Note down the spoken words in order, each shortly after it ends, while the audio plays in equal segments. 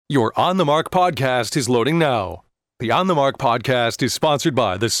Your On the Mark podcast is loading now. The On the Mark podcast is sponsored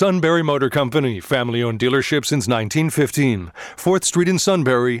by the Sunbury Motor Company, family-owned dealership since 1915, 4th Street in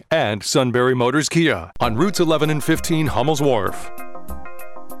Sunbury, and Sunbury Motors Kia on routes 11 and 15 Hummel's Wharf.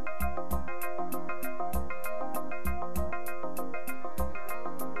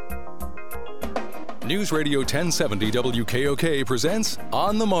 News Radio 1070 WKOK presents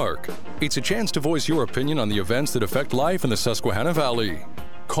On the Mark. It's a chance to voice your opinion on the events that affect life in the Susquehanna Valley.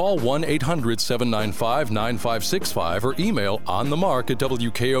 Call 1-800-795-9565 or email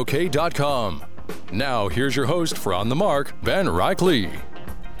onthemark@wkok.com. Now, here's your host for On the Mark, Ben Reichley.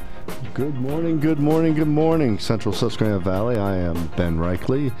 Good morning, good morning, good morning, Central Susquehanna Valley. I am Ben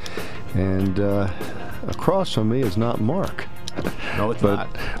Reichley, and across from me is not Mark. No, it's not.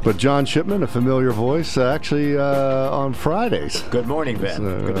 But John Shipman, a familiar voice, actually on Fridays. Good morning, Ben.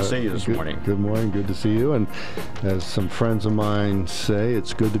 Good to see you this morning. Good morning. Good to see you. And as some friends of mine say,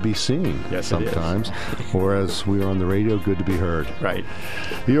 it's good to be seen sometimes. Or as we are on the radio, good to be heard. Right.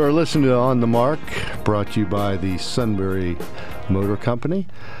 You are listening to On the Mark, brought to you by the Sunbury Motor Company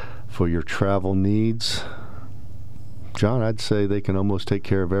for your travel needs. John, I'd say they can almost take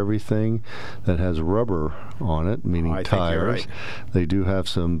care of everything that has rubber on it, meaning I tires. think you're right. They do have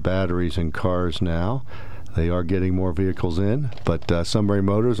some batteries in cars now. They are getting more vehicles in, but Sunbury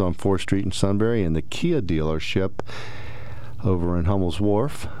Motors on 4th Street in Sunbury and the Kia dealership over in Hummel's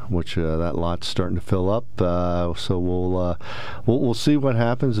Wharf, which that lot's starting to fill up. So we'll see what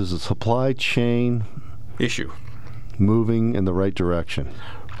happens. Is the supply chain issue moving in the right direction?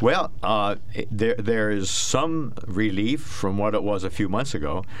 Well, there is some relief from what it was a few months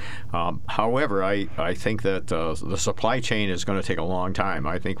ago. However, I think that the supply chain is going to take a long time.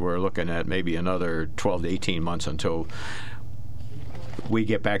 I think we're looking at maybe another 12 to 18 months until we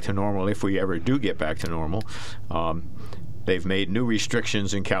get back to normal, if we ever do get back to normal. They've made new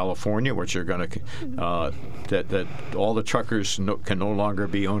restrictions in California, which are going to that all the truckers can no longer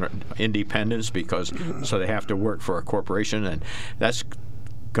be independents so they have to work for a corporation, and that's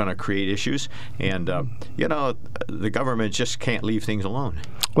going to create issues. And the government just can't leave things alone.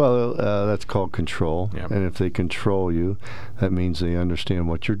 Well, that's called control. Yep. And if they control you, that means they understand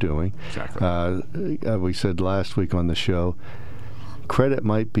what you're doing. Exactly. We said last week on the show, credit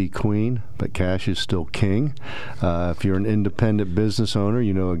might be queen, but cash is still king. If you're an independent business owner,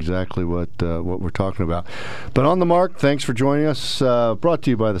 you know exactly what we're talking about. But On the Mark, thanks for joining us. Brought to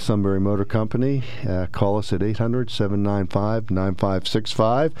you by the Sunbury Motor Company. Call us at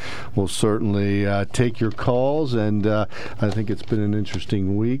 800-795-9565. We'll certainly take your calls, and I think it's been an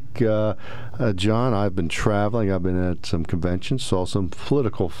interesting week. John, I've been traveling. I've been at some conventions, saw some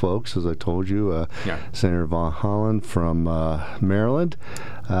political folks, as I told you. Senator Von Holland from Maryland.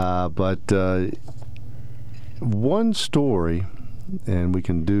 But one story, and we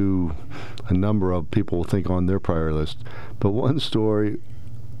can do a number of people think on their priority list, but one story,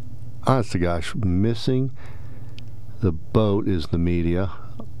 honest to gosh, missing the boat is the media.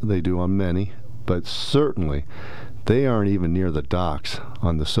 They do on many, but certainly they aren't even near the docks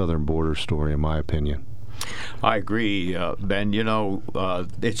on the southern border story, in my opinion. I agree, Ben.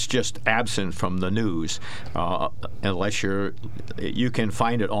 It's just absent from the news, unless you can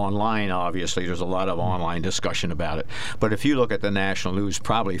find it online. Obviously, there's a lot of online discussion about it. But if you look at the national news,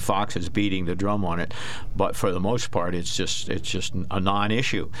 probably Fox is beating the drum on it. But for the most part, it's just a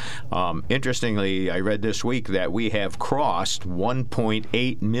non-issue. Interestingly, I read this week that we have crossed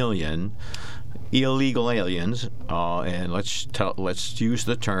 1.8 million illegal aliens, and let's use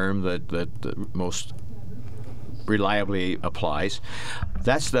the term that the most reliably applies.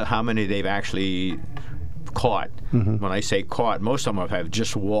 That's how many they've actually caught. Mm-hmm. When I say caught, most of them have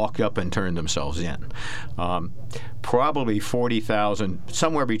just walked up and turned themselves in. Probably 40,000,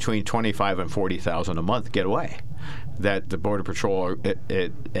 somewhere between 25 and 40,000 a month get away. That the Border Patrol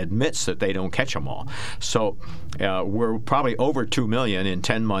it admits that they don't catch them all. So we're probably over 2 million in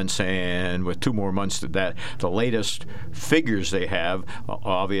 10 months, and with 2 more months to that, the latest figures they have,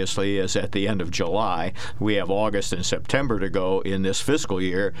 obviously, is at the end of July. We have August and September to go in this fiscal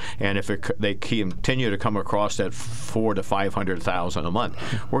year, and if they continue to come across that 400,000 to 500,000 a month,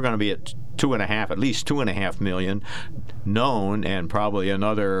 we're going to be at at least 2.5 million known, and probably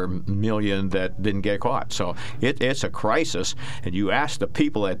another million that didn't get caught. So it's a crisis. And you ask the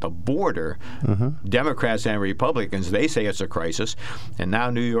people at the border, Democrats and Republicans, they say it's a crisis. And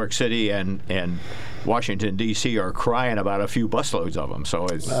now New York City and Washington, D.C. are crying about a few busloads of them. So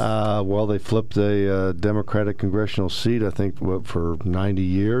it's well, they flipped a Democratic congressional seat, I think, for 90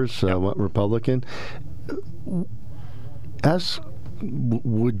 years, went Republican.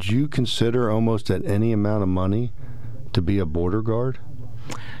 Would you consider almost at any amount of money to be a border guard?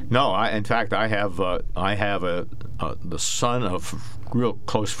 No, in fact, I have the son of real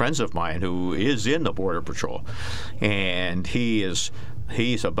close friends of mine who is in the Border Patrol, and he's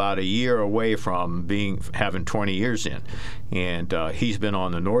about a year away from having 20 years in, and he's been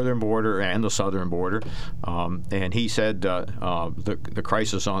on the northern border and the southern border, and he said the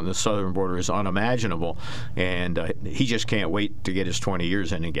crisis on the southern border is unimaginable, and he just can't wait to get his 20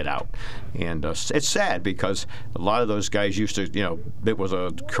 years in and get out. And it's sad because a lot of those guys used to, it was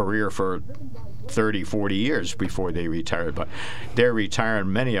a career for 30, 40 years before they retired, but they're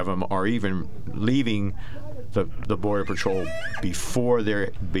retiring. Many of them are even leaving the Border Patrol before they're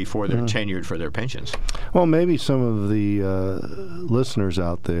tenured for their pensions. Well, maybe some of the listeners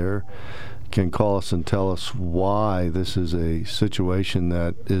out there can call us and tell us why this is a situation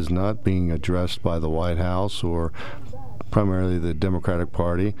that is not being addressed by the White House or primarily the Democratic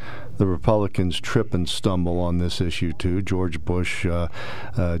Party. The Republicans trip and stumble on this issue too. George Bush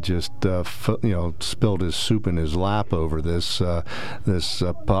just spilled his soup in his lap over this, trying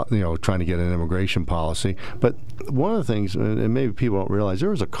to get an immigration policy. But one of the things, and maybe people don't realize,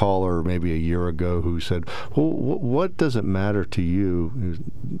 there was a caller maybe a year ago who said, "Well, what does it matter to you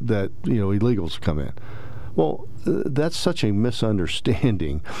that illegals come in?" Well, that's such a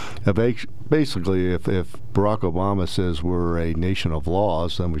misunderstanding. Basically, if Barack Obama says we're a nation of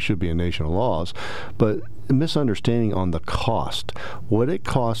laws, then we should be a nation of laws. But a misunderstanding on the cost, what it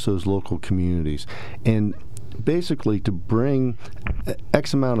costs those local communities. And basically to bring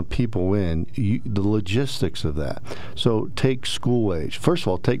X amount of people in, the logistics of that. So take school age. First of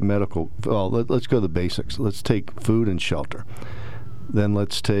all, take medical. Well, let's go to the basics. Let's take food and shelter. Then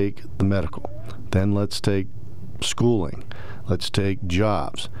let's take the medical. Then let's take schooling. Let's take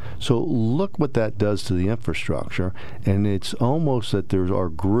jobs. So look what that does to the infrastructure, and it's almost that there are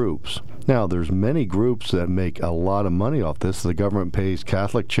groups. Now, there's many groups that make a lot of money off this. The government pays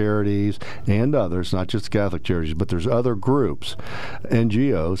Catholic charities and others, not just Catholic charities, but there's other groups,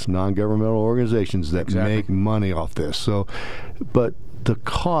 NGOs, non-governmental organizations that make money off this. So, but the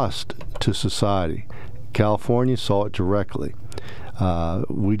cost to society, California saw it directly.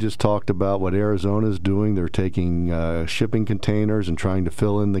 We just talked about what Arizona's doing. They're taking shipping containers and trying to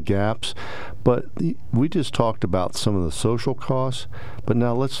fill in the gaps. But we just talked about some of the social costs. But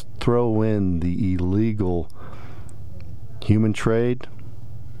now let's throw in the illegal human trade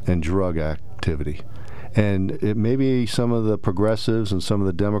and drug activity. And maybe some of the progressives and some of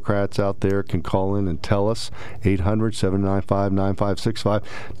the Democrats out there can call in and tell us, 800-795-9565,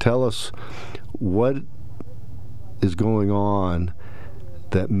 tell us what is going on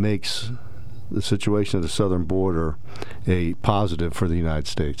that makes the situation at the southern border a positive for the United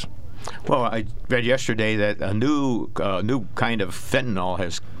States. Well, I read yesterday that a new kind of fentanyl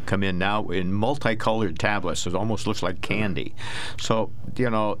has come in now in multicolored tablets. It almost looks like candy. So, the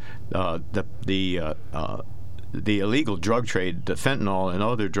illegal drug trade, the fentanyl and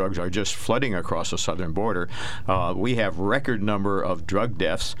other drugs are just flooding across the southern border. We have record number of drug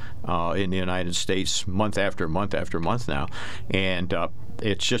deaths in the United States month after month after month now, and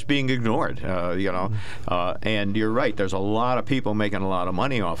it's just being ignored, and you're right, there's a lot of people making a lot of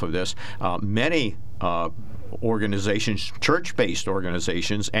money off of this. Many organizations, church-based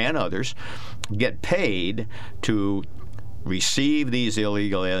organizations and others, get paid to receive these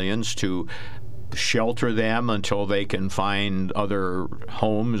illegal aliens, to shelter them until they can find other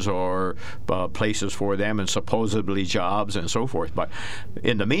homes or places for them and supposedly jobs and so forth. But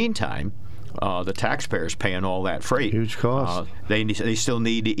in the meantime, the taxpayers paying all that freight. Huge cost. They still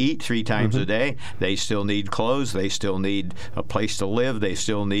need to eat 3 times a day. They still need clothes. They still need a place to live. They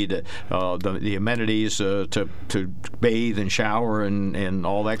still need the amenities to bathe and shower and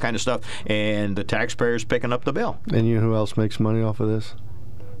all that kind of stuff. And the taxpayers picking up the bill. And you know who else makes money off of this?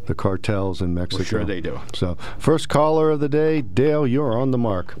 The cartels in Mexico. Well, sure they do. So, first caller of the day, Dale, you're on the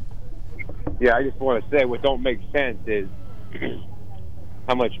mark. Yeah, I just want to say what don't make sense is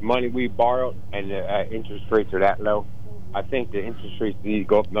how much money we borrowed and the interest rates are that low. I think the interest rates need to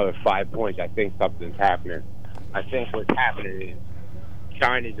go up another 5 points. I think something's happening. I think what's happening is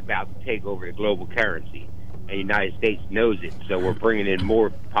China's about to take over the global currency, and the United States knows it, so we're bringing in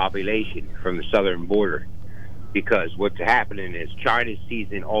more population from the southern border. Because what's happening is China's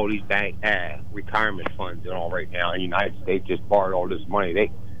seizing all these bank retirement funds and all right now, and the United States just borrowed all this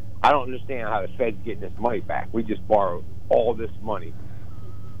money. I don't understand how the Fed's getting this money back. We just borrowed all this money.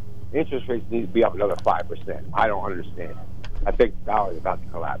 Interest rates need to be up another 5%. I don't understand. I think the dollar is about to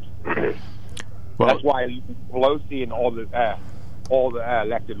collapse. Well, that's why Pelosi and all the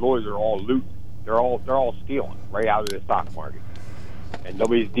elected lawyers are all loot. They're all stealing right out of the stock market. and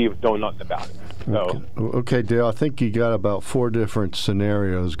nobody's doing nothing about it. So, okay, Dale, I think you got about 4 different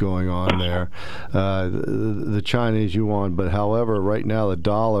scenarios going on there. The Chinese yuan, but however, right now the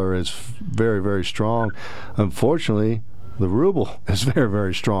dollar is very, very strong. Unfortunately, the ruble is very,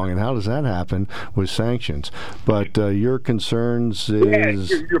 very strong. And how does that happen with sanctions? But your concerns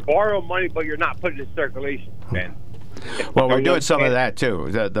is... Yeah, you're borrowing money, but you're not putting it in circulation, Ben. Well, we're doing some of that, too.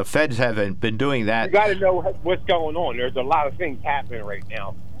 The Feds have been doing that. You got to know what's going on. There's a lot of things happening right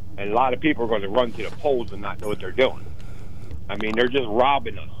now, and a lot of people are going to run to the polls and not know what they're doing. I mean, they're just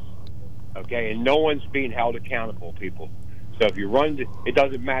robbing us, okay? And no one's being held accountable, people. So if you run, it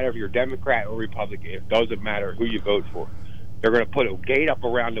doesn't matter if you're Democrat or Republican. It doesn't matter who you vote for. They're going to put a gate up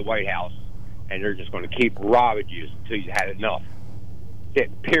around the White House, and they're just going to keep robbing you until you've had enough. That's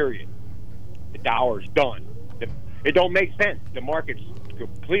it, period. The dollar's done. It don't make sense. The market's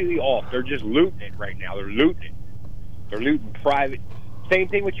completely off. They're just looting it right now. They're looting it. They're looting private. Same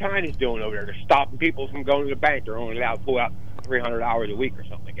thing with China's doing over there. They're stopping people from going to the bank. They're only allowed to pull out $300 a week or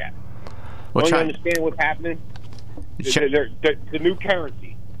something like that. Well, Don't you understand what's happening? The new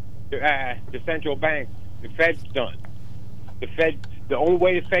currency, the central bank, the Fed's done. The only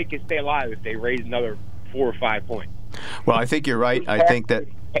way the Fed can stay alive is if they raise another 4 or 5 points. Well, I think you're right. I think that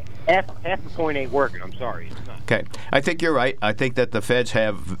half the point ain't working. I'm sorry. It's not. Okay. I think you're right. I think that the Feds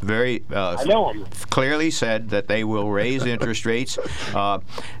have very clearly said that they will raise interest rates.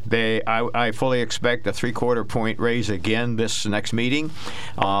 I fully expect a 3/4 point raise again this next meeting.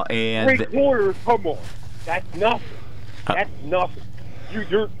 And 3/4? Come on. That's nothing. That's nothing.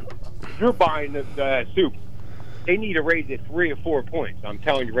 You're buying the soup. They need to raise it 3 or 4 points. I'm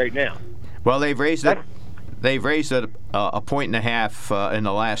telling you right now. Well, they've raised it. They've raised it 1.5 points in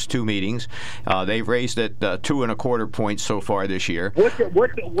the last 2 meetings. They've raised it 2.25 points so far this year.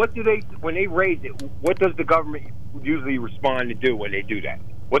 What do they, when they raise it, what does the government usually respond to do when they do that?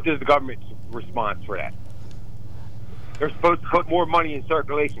 What is the government's response for that? They're supposed to put more money in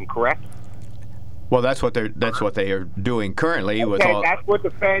circulation, correct? Well, that's what they are doing currently. Okay, that's what the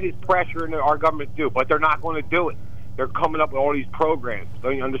Fed is pressuring our government to do, but they're not going to do it. They're coming up with all these programs.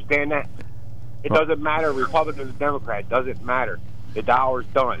 Don't you understand that? It doesn't matter, Republican or Democrat. It doesn't matter. The dollar's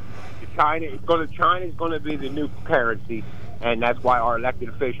done. China is going to be the new currency, and that's why our elected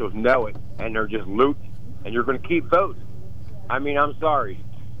officials know it, and they're just looting. And you're going to keep voting. I mean, I'm sorry.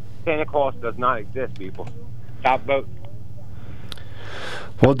 Santa Claus does not exist, people. Stop voting.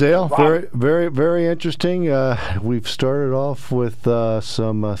 Well, Dale, very, very, very interesting. We've started off with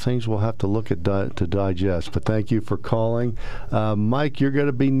some things we'll have to look at to digest, but thank you for calling. Mike, you're going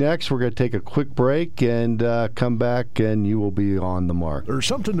to be next. We're going to take a quick break and come back, and you will be on the mark. There's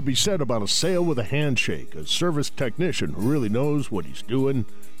something to be said about a sale with a handshake, a service technician who really knows what he's doing.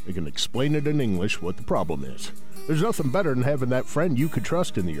 They can explain it in English what the problem is. There's nothing better than having that friend you could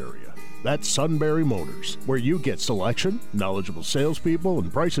trust in the area. That's Sunbury Motors, where you get selection, knowledgeable salespeople,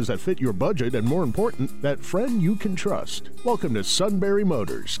 and prices that fit your budget, and more important, that friend you can trust. Welcome to Sunbury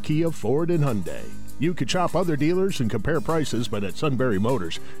Motors, Kia, Ford, and Hyundai. You could shop other dealers and compare prices, but at Sunbury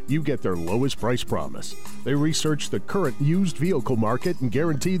Motors, you get their lowest price promise. They research the current used vehicle market and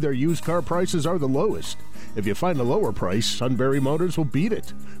guarantee their used car prices are the lowest. If you find a lower price, Sunbury Motors will beat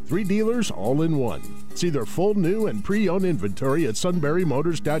it. 3 dealers all in one. See their full new and pre-owned inventory at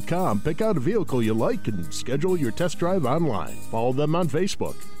sunburymotors.com. Pick out a vehicle you like and schedule your test drive online. Follow them on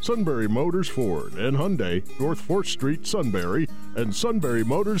Facebook. Sunbury Motors Ford and Hyundai, North 4th Street, Sunbury, and Sunbury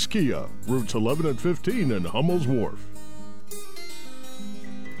Motors Kia, routes 11 and 15 in Hummel's Wharf.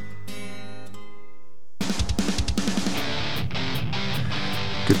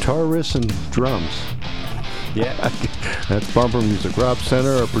 Guitar riffs and drums. Yeah. That's bumper music. Rob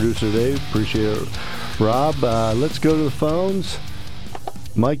Center, our producer Dave. Appreciate it. Rob, let's go to the phones.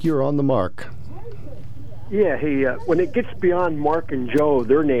 Mike, you're on the mark. Yeah, hey, when it gets beyond Mark and Joe,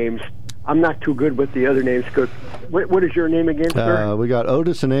 their names, I'm not too good with the other names. What is your name again, sir? We got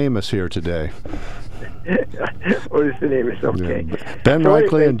Otis and Amos here today. Otis and Amos, okay. Yeah. Ben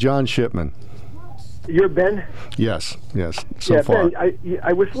Reichley and John Shipman. You're Ben? Yes, so far. Ben,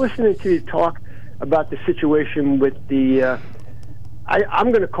 I was listening to you talk about the situation with the, I'm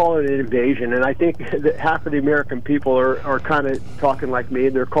going to call it an invasion, and I think that half of the American people are kind of talking like me.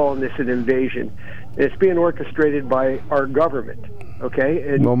 They're calling this an invasion. And it's being orchestrated by our government, okay?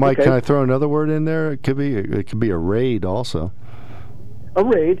 And, well, Mike, can I throw another word in there? It could be a raid also. A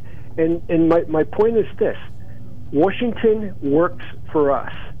raid, and my point is this. Washington works for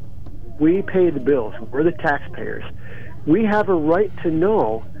us. We pay the bills. We're the taxpayers. We have a right to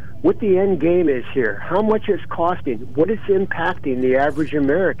know what the end game is here, how much it's costing, what it's impacting the average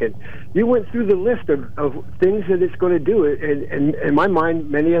American. You went through the list of things that it's going to do, and in my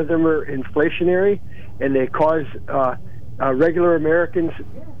mind, many of them are inflationary, and they cause regular Americans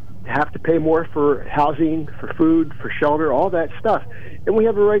have to pay more for housing, for food, for shelter, all that stuff, and we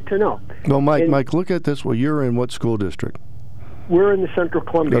have a right to know. Well, Mike, look at this. Well, you're in what school district? We're in the Central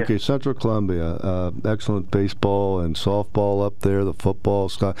Columbia. Okay, Central Columbia. Excellent baseball and softball up there. The football,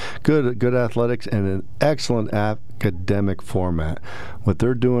 good athletics, and an excellent academic format. What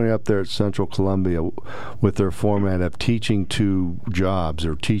they're doing up there at Central Columbia with their format of teaching to jobs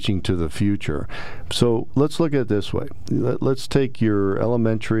or teaching to the future. So let's look at it this way. Let's take your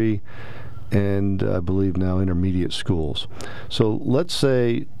elementary and I believe now intermediate schools. So let's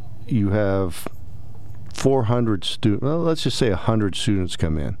say you have 400 students, well, let's just say 100 students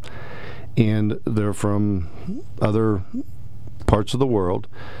come in, and they're from other parts of the world.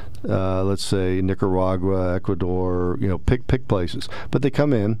 Let's say Nicaragua, Ecuador, pick places. But they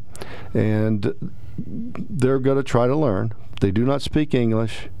come in, and they're going to try to learn. They do not speak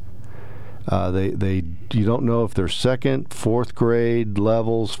English. You don't know if they're second, fourth grade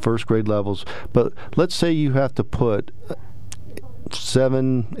levels, first grade levels. But let's say you have to put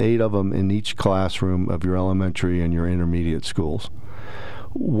 7, 8 of them in each classroom of your elementary and your intermediate schools.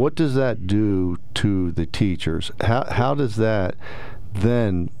 What does that do to the teachers? How does that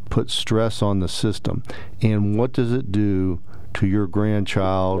then put stress on the system? And what does it do to your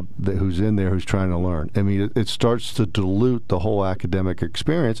grandchild who's in there who's trying to learn? I mean, it starts to dilute the whole academic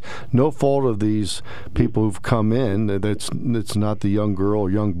experience. No fault of these people who've come in. It's not the young girl or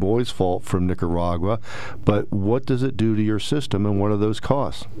young boy's fault from Nicaragua. But what does it do to your system, and what are those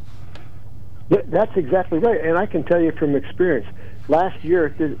costs? That's exactly right. And I can tell you from experience, last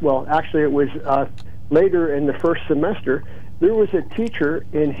year, well, actually it was later in the first semester, there was a teacher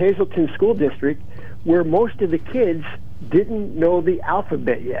in Hazleton School District where most of the kids didn't know the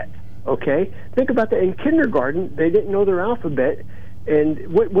alphabet yet. Okay? Think about that. In kindergarten, they didn't know their alphabet.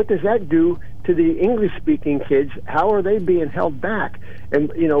 And what does that do to the English-speaking kids? How are they being held back?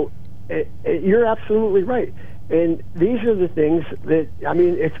 And, you're absolutely right. And these are the things that,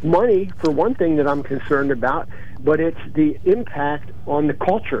 it's money, for one thing, that I'm concerned about, but it's the impact on the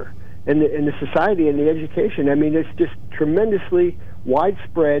culture and the society and the education. I mean, it's just tremendously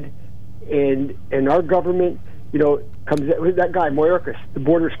widespread, and our government, comes that guy Mayorkas, the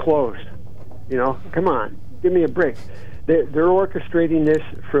border's closed. Come on, give me a break. They're orchestrating this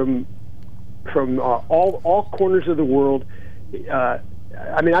from all corners of the world. I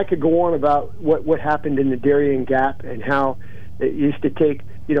could go on about what happened in the Darien Gap and how it used to take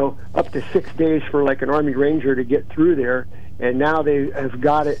up to 6 days for like an Army Ranger to get through there, and now they have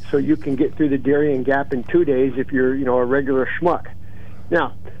got it so you can get through the Darien Gap in 2 days if you're a regular schmuck.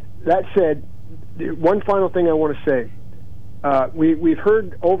 Now, that said, one final thing I want to say. We've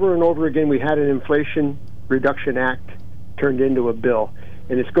heard over and over again we had an Inflation Reduction Act turned into a bill,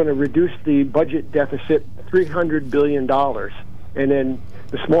 and it's going to reduce the budget deficit $300 billion. And then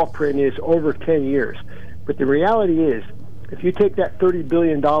the small print is over 10 years. But the reality is, if you take that $30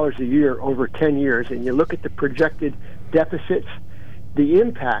 billion a year over 10 years and you look at the projected deficits, the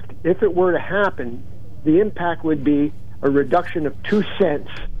impact, if it were to happen, the impact would be a reduction of 2 cents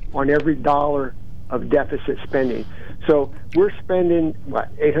on every dollar of deficit spending. So we're spending,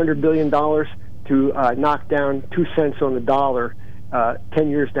 $800 billion to knock down 2 cents on the dollar 10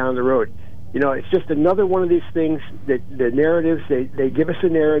 years down the road. It's just another one of these things that the narratives, they give us a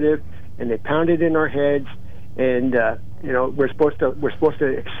narrative and they pound it in our heads, and we're supposed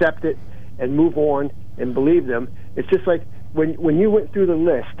to accept it and move on and believe them. It's just like when you went through the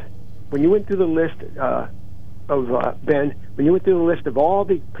list, Ben, when you went through the list of all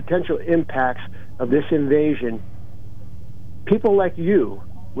the potential impacts of this invasion, people like you,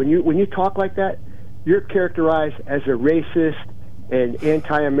 when you talk like that, you're characterized as a racist and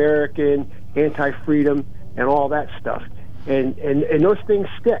anti-American, anti-freedom, and all that stuff. And those things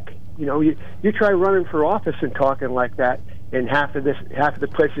stick. You try running for office and talking like that in half of the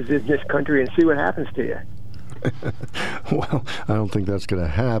places in this country, and see what happens to you. Well, I don't think that's going to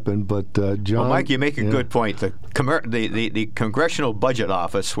happen, but John... Well, Mike, you make a good point. The Congressional Budget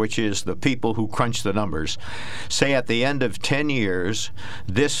Office, which is the people who crunch the numbers, say at the end of 10 years,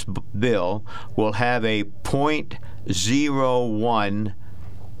 this bill will have a 0.01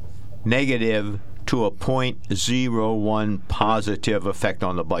 negative to a 0.01 positive effect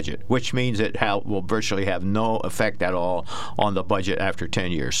on the budget, which means it will virtually have no effect at all on the budget after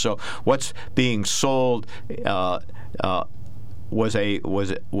 10 years. So what's being sold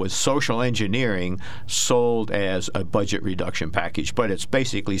was social engineering sold as a budget reduction package, but it's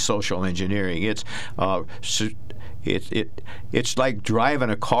basically social engineering. It's like driving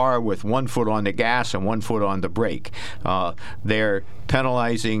a car with one foot on the gas and one foot on the brake. They're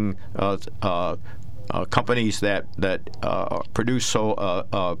penalizing companies that produce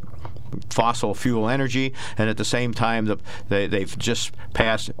fossil fuel energy, and at the same time they've just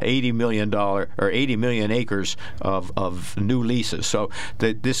passed $80 million acres of new leases. So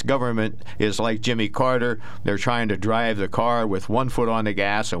this government is like Jimmy Carter. They're trying to drive the car with one foot on the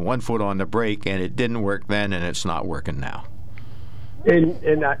gas and one foot on the brake, and it didn't work then, and it's not working now.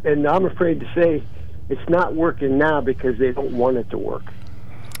 And I'm afraid to say it's not working now because they don't want it to work.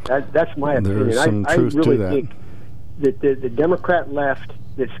 That's my opinion. There's some truth really to that. think that the Democrat left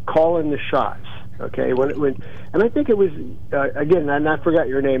that's calling the shots. Okay, and I think it was again, and I forgot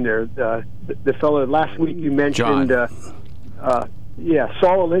your name there. The fellow last week you mentioned, Saul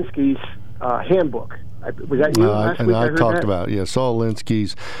Alinsky's handbook. Was that you last week? I talked about Saul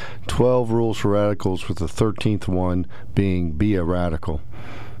Alinsky's 12 rules for radicals, with the 13th one being be a radical.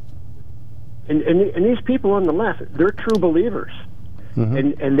 And these people on the left, they're true believers.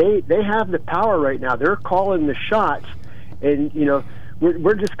 Mm-hmm. And they have the power right now. They're calling the shots, and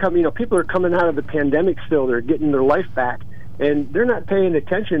we're just coming. People are coming out of the pandemic still. They're getting their life back, and they're not paying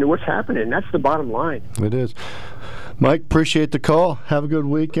attention to what's happening. That's the bottom line. It is. Mike, appreciate the call. Have a good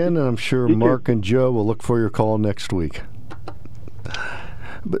weekend, and I'm sure Mark and Joe will look for your call next week.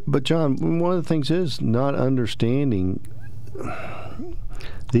 But John, one of the things is not understanding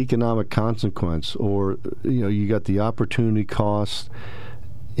the economic consequence, or you got the opportunity cost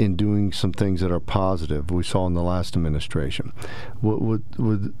in doing some things that are positive. We saw in the last administration.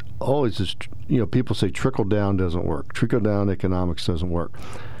 Would always just people say trickle down doesn't work. Trickle down economics doesn't work.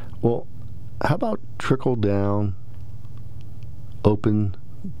 Well, how about trickle down open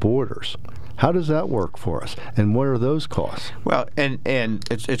borders? How does that work for us, and what are those costs? Well, and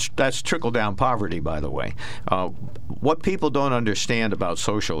that's trickle-down poverty, by the way. What people don't understand about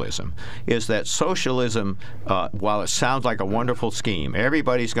socialism is that socialism, while it sounds like a wonderful scheme,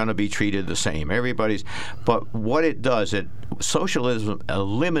 everybody's going to be treated the same. But what it does, socialism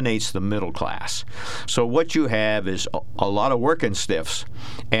eliminates the middle class. So what you have is a lot of working stiffs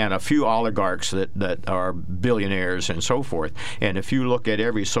and a few oligarchs that are billionaires and so forth. And if you look at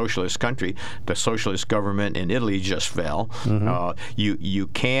every socialist country, the socialist government in Italy just fell. Mm-hmm. You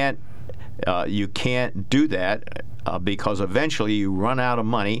can't do that because eventually you run out of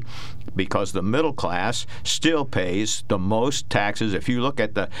money, because the middle class still pays the most taxes. If you look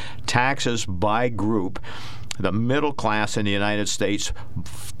at the taxes by group, the middle class in the United States,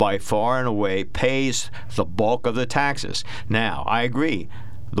 by far and away, pays the bulk of the taxes. Now, I agree.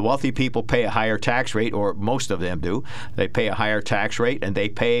 The wealthy people pay a higher tax rate, or most of them do. They pay a higher tax rate, and they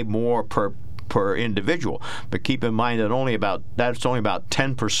pay more per individual. But keep in mind that that's only about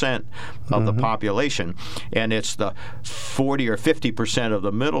 10% of the population, and it's the 40 or 50% of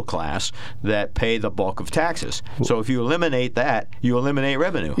the middle class that pay the bulk of taxes. So if you eliminate that, you eliminate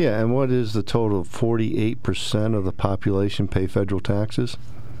revenue. Yeah, and what is the total? 48% of the population pay federal taxes?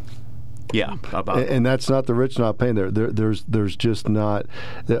 Yeah, and that's not the rich not paying. There's just not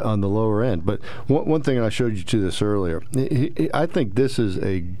on the lower end. But one thing, I showed you to this earlier. I think this is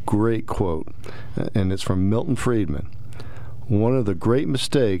a great quote, and it's from Milton Friedman. One of the great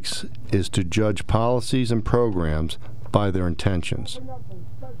mistakes is to judge policies and programs by their intentions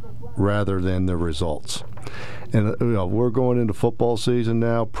rather than their results. And we're going into football season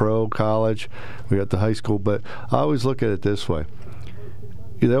now, pro, college. We got the high school, but I always look at it this way.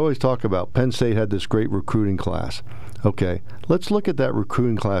 They always talk about Penn State had this great recruiting class. Okay, let's look at that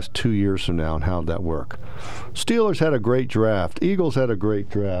recruiting class 2 years from now and how that work. Steelers had a great draft. Eagles had a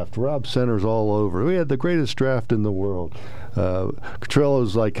great draft. Rob Center's all over. We had the greatest draft in the world.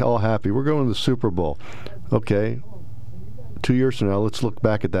 Cotrello's like all happy. We're going to the Super Bowl. Okay, 2 years from now, let's look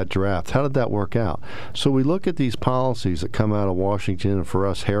back at that draft. How did that work out? So we look at these policies that come out of Washington, and for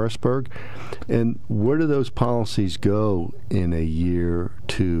us, Harrisburg, and where do those policies go in a year,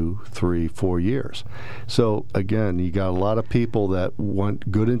 2, 3, 4 years? So again, you got a lot of people that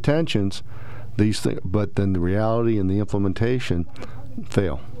want good intentions, these things, but then the reality and the implementation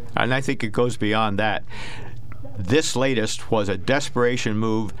fail. And I think it goes beyond that. This latest was a desperation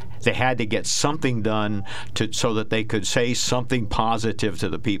move. They had to get something done so that they could say something positive to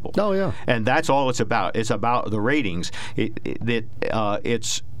the people. Oh, yeah. And that's all it's about. It's about the ratings.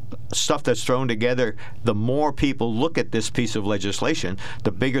 It's stuff that's thrown together. The more people look at this piece of legislation,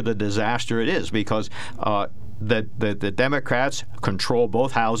 the bigger the disaster it is, because the Democrats control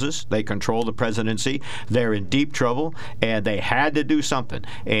both houses. They control the presidency. They're in deep trouble, and they had to do something.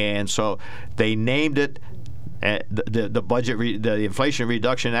 And so they named it the budget, the Inflation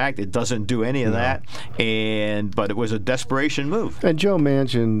Reduction Act. It doesn't do any of that, but it was a desperation move. And Joe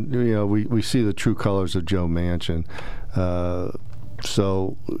Manchin, we see the true colors of Joe Manchin.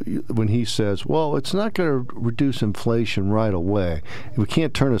 So when he says, well, it's not going to reduce inflation right away. We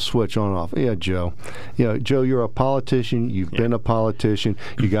can't turn a switch on and off. Yeah, Joe. Joe, you're a politician. You've been a politician.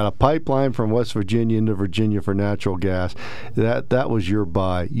 You got a pipeline from West Virginia into Virginia for natural gas. That was your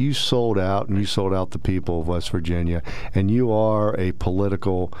buy. You sold out, and you sold out the people of West Virginia. And you are a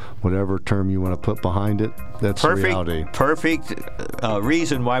political, whatever term you want to put behind it. That's reality. Perfect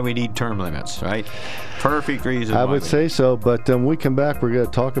reason why we need term limits, right? Perfect reason. I would say so, but when we come back, we're going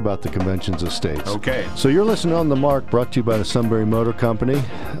to talk about the conventions of states. Okay. So you're listening on The Mark, brought to you by the Sunbury Motor Company.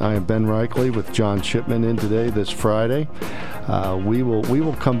 I am Ben Reichley with John Shipman in today, this Friday. We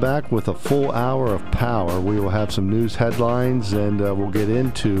will come back with a full hour of power. We will have some news headlines, and we'll get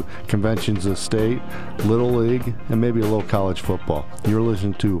into conventions of state, Little League, and maybe a little college football. You're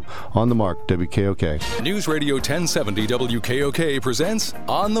listening to On The Mark, WKOK. News Radio 1070 WKOK presents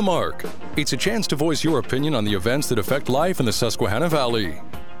On The Mark. It's a chance to voice your opinion on the events that affect life in the Susquehanna Valley.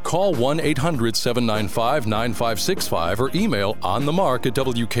 Call 1-800-795-9565 or email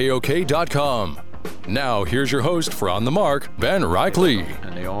onthemark@wkok.com. Now, here's your host for On The Mark, Ben Reichley.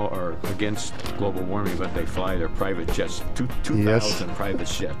 And they all are against global warming, but they fly their private jets, 2,000 private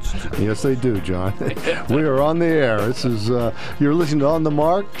jets. Yes, they do, John. We are on the air. This is you're listening to On The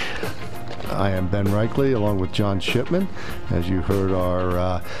Mark. I am Ben Reichley, along with John Shipman. As you heard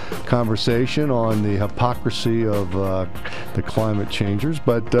our conversation on the hypocrisy of the climate changers.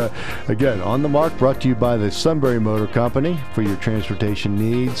 But again, On The Mark, brought to you by the Sunbury Motor Company for your transportation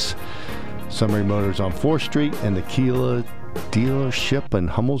needs. Sunbury Motors on 4th Street and the Kia dealership in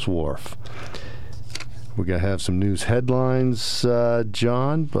Hummel's Wharf. We're going to have some news headlines,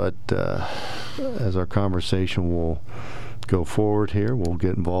 John, but as our conversation will go forward here, we'll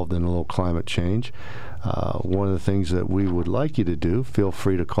get involved in a little climate change. One of the things that we would like you to do, feel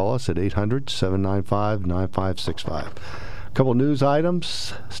free to call us at 800-795-9565. A couple news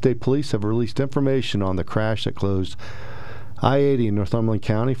items. State police have released information on the crash that closed I-80 in Northumberland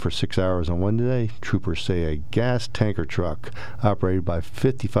County for 6 hours on Wednesday. Troopers say a gas tanker truck operated by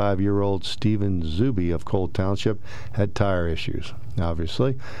 55-year-old Stephen Zuby of Cold Township had tire issues,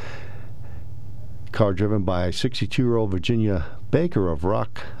 obviously. Car driven by 62-year-old Virginia Baker of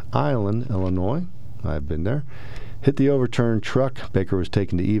Rock Island, Illinois. I've been there. Hit the overturned truck. Baker was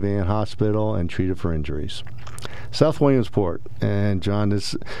taken to Evan Hospital and treated for injuries. South Williamsport. And John,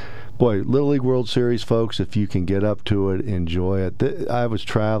 this... Boy, Little League World Series, folks, if you can get up to it, enjoy it. I was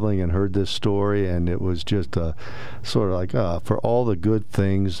traveling and heard this story, and it was just sort of like, for all the good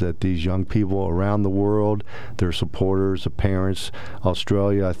things that these young people around the world, their supporters, the parents,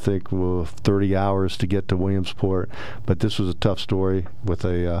 Australia, I think, 30 hours to get to Williamsport. But this was a tough story with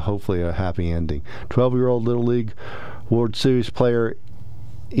hopefully a happy ending. 12-year-old Little League World Series player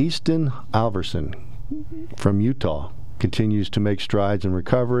Easton Alverson from Utah continues to make strides in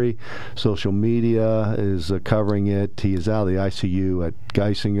recovery. Social media is covering it. He is out of the ICU at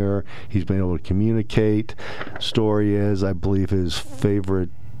Geisinger. He's been able to communicate. Story is, I believe, his favorite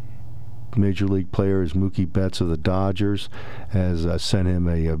Major League player is Mookie Betts of the Dodgers, has sent him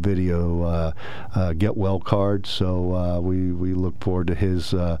a video get well card. So we look forward to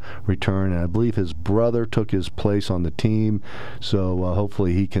his return. And I believe his brother took his place on the team. So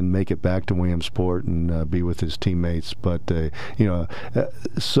hopefully he can make it back to Williamsport and be with his teammates. But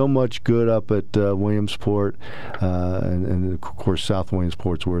so much good up at Williamsport, and of course South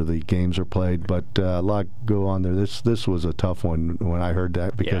Williamsport's where the games are played. But a lot go on there. This was a tough one when I heard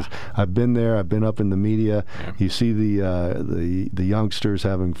that, because I've been there. I've been up in the media. Yeah. You see the youngsters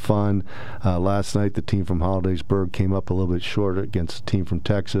having fun. Last night, the team from Hollidaysburg came up a little bit short against the team from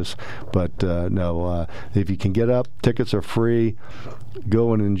Texas. But if you can get up, tickets are free.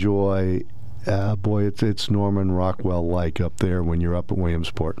 Go and enjoy. Boy, it's Norman Rockwell-like up there when you're up at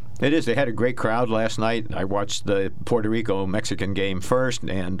Williamsport. It is. They had a great crowd last night. I watched the Puerto Rico-Mexican game first,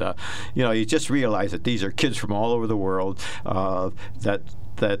 and you just realize that these are kids from all over the world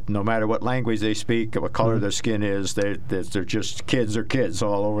that no matter what language they speak, what color their skin is, they're just kids. They're kids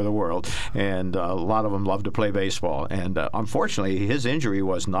all over the world, and a lot of them love to play baseball. And unfortunately, his injury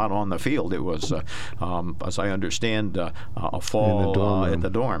was not on the field. It was, as I understand, a fall at the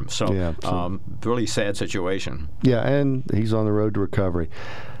dorm. So, really sad situation. Yeah, and he's on the road to recovery.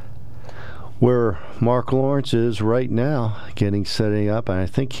 where Mark Lawrence is right now, setting up, and I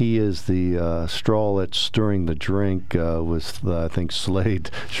think he is the straw that's stirring the drink with, I think,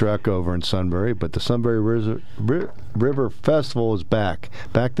 Slade Shrek over in Sunbury. But the Sunbury River Festival is back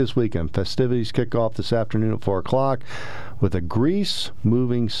this weekend. Festivities kick off this afternoon at 4 o'clock with a Grease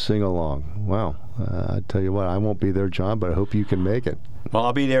moving sing-along. Wow. I tell you what, I won't be there, John, but I hope you can make it. Well,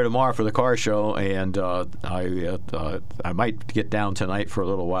 I'll be there tomorrow for the car show, and I might get down tonight for a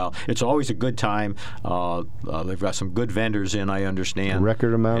little while. It's always a good time. They've got some good vendors in, I understand.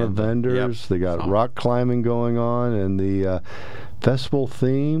 Record amount of vendors. Yep. They got rock climbing going on, and the festival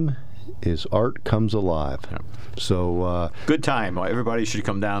theme is Art Comes Alive. Yep. So good time. Everybody should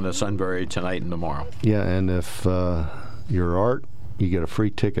come down to Sunbury tonight and tomorrow. Yeah, and if you're Art, you get a free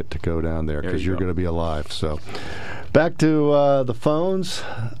ticket to go down there because you're going to be alive. So back to the phones.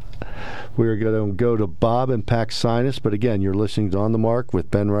 We're going to go to Bob in Pax Sinus. But again, you're listening to On the Mark with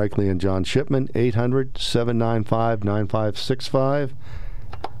Ben Reichley and John Shipman, 800-795-9565.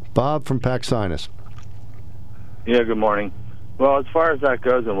 Bob from Pax Sinus. Yeah, good morning. Well, as far as that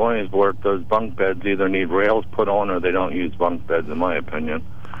goes in Williamsburg, those bunk beds either need rails put on or they don't use bunk beds, in my opinion.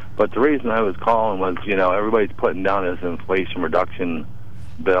 But the reason I was calling was, everybody's putting down this inflation reduction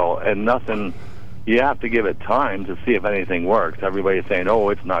bill, and nothing, you have to give it time to see if anything works. Everybody's saying,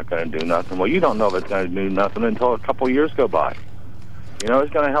 it's not going to do nothing. Well, you don't know if it's going to do nothing until a couple of years go by. It's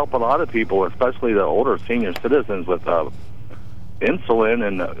going to help a lot of people, especially the older senior citizens with insulin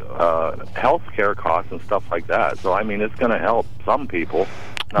and health care costs and stuff like that. So, it's going to help some people.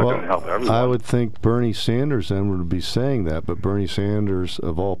 Not going to help everyone. I would think Bernie Sanders then would be saying that, but Bernie Sanders,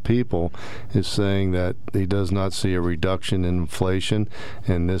 of all people, is saying that he does not see a reduction in inflation,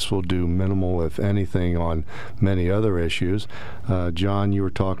 and this will do minimal, if anything, on many other issues. John, we were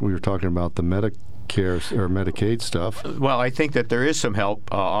talking about the Medicare or Medicaid stuff. Well, I think that there is some help.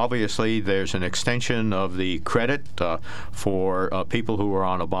 Obviously, there's an extension of the credit for people who are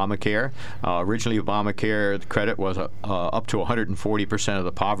on Obamacare. Originally, Obamacare the credit was up to 140% of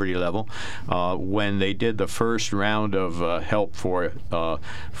the poverty level. When they did the first round of help for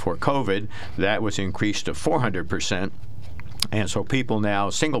COVID, that was increased to 400%. And so people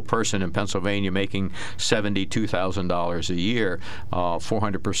now, single person in Pennsylvania making $72,000 a year,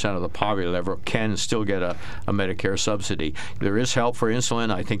 400% of the poverty level can still get a Medicare subsidy. There is help for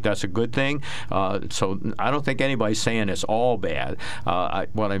insulin. I think that's a good thing. So I don't think anybody's saying it's all bad. I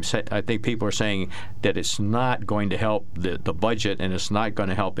think people are saying that it's not going to help the budget and it's not going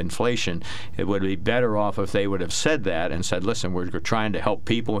to help inflation. It would be better off if they would have said that and said, listen, we're trying to help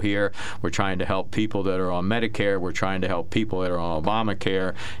people here. We're trying to help people that are on Medicare. We're trying to help people that are on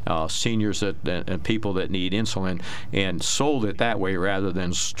Obamacare, seniors and people that need insulin, and sold it that way rather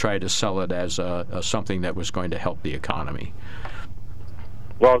than try to sell it as something that was going to help the economy.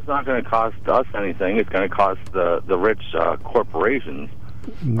 Well, it's not going to cost us anything. It's going to cost the rich corporations.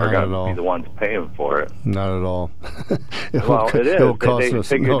 Are going to be the ones paying for it. Not at all. It is. They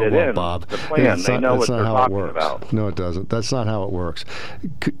figured it in. Bob. The plan. They know what they're talking about. No, it doesn't. That's not how it works.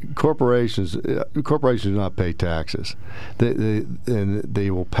 Corporations do not pay taxes. They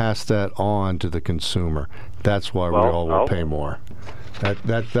will pass that on to the consumer. That's why we all will pay more.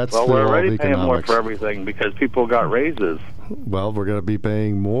 That's well, we're already paying more for everything because people got raises. Well, we're going to be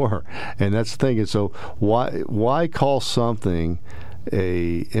paying more, and that's the thing. And so why call something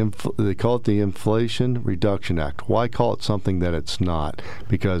they call it the Inflation Reduction Act. Why call it something that it's not?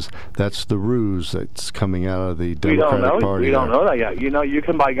 Because that's the ruse that's coming out of the Democratic Party. We don't know that yet. You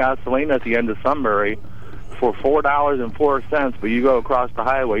can buy gasoline at the end of Sunbury for $4.04, but you go across the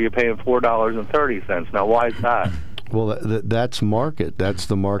highway, you're paying $4.30. Now, why is that? Well, that's market. That's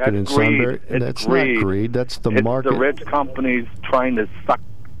the market in Sunbury. That's greed. Not greed. That's the market. It's the rich companies trying to suck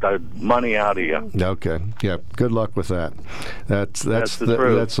the money out of you. Okay. Yeah. Good luck with that. That's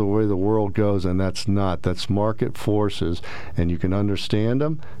the way the world goes, and that's market forces, and you can understand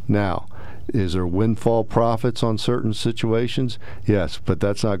them. Now, is there windfall profits on certain situations? Yes, but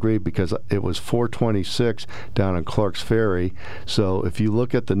that's not great because it was 426 down in Clark's Ferry. So if you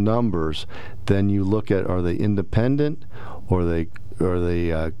look at the numbers, then you look at, are they independent or are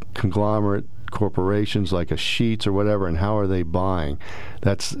they conglomerate corporations like a Sheetz or whatever, and how are they buying?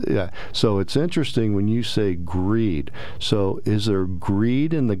 So it's interesting when you say greed. So is there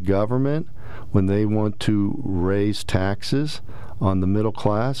greed in the government when they want to raise taxes on the middle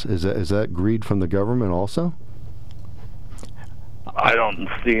class? Is that greed from the government also? I don't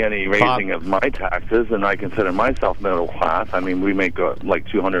see any raising of my taxes, and I consider myself middle class. I mean, we make like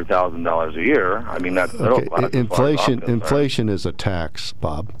 $200,000 a year. I mean, that's middle class. Inflation is a tax,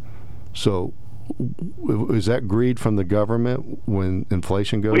 Bob. So Is that greed from the government when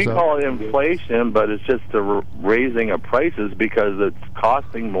inflation goes up? We call it inflation, but it's just the raising of prices because it's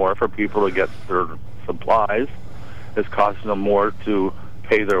costing more for people to get their supplies. It's costing them more to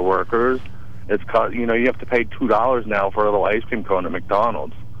pay their workers. You have to pay $2 now for a little ice cream cone at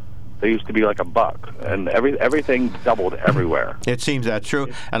McDonald's. They used to be like $1, and everything doubled everywhere. It seems that's true,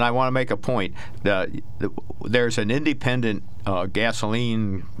 and I want to make a point. There's an independent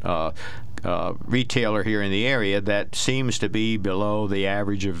gasoline retailer here in the area that seems to be below the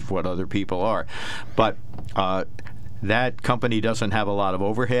average of what other people are, but that company doesn't have a lot of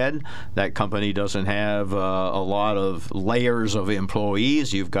overhead. That company doesn't have a lot of layers of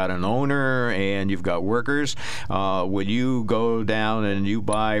employees. You've got an owner and you've got workers. When you go down and you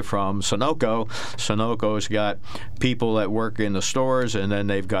buy from Sunoco's got people that work in the stores, and then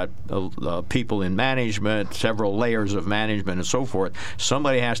they've got people in management, several layers of management and so forth.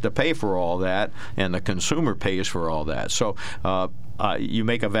 Somebody has to pay for all that, and the consumer pays for all that. So you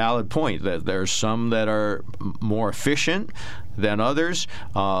make a valid point that there's some that are more efficient than others.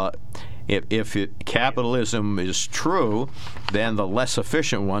 If capitalism is true, then the less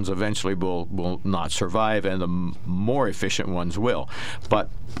efficient ones eventually will not survive, and the more efficient ones will.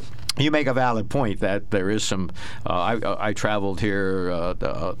 But you make a valid point that there is some. I traveled here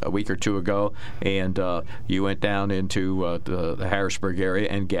a week or two ago, and you went down into the Harrisburg area,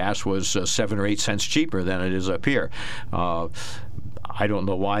 and gas was 7 or 8 cents cheaper than it is up here. I don't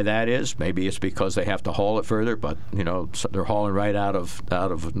know why that is. Maybe it's because they have to haul it further, but they're hauling right out of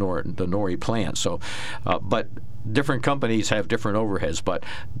the Nori plant. So, but different companies have different overheads, but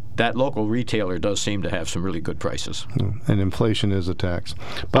that local retailer does seem to have some really good prices. And inflation is a tax.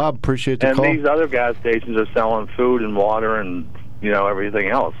 Bob, appreciate the call. And these other gas stations are selling food and water and everything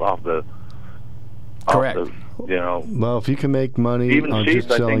else off the. Correct. Well, if you can make money even on Sheetz,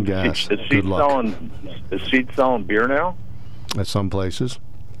 just selling gas, good luck. Is Sheetz selling beer now? At some places.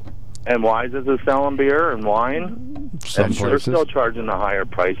 And Wise is selling beer and wine. Some and places. They're still charging the higher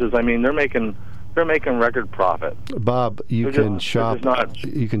prices. I mean, they're making record profit. Bob, you can shop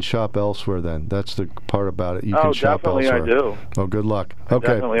elsewhere then. That's the part about it. You can shop definitely elsewhere. I do. Well, good luck. Okay.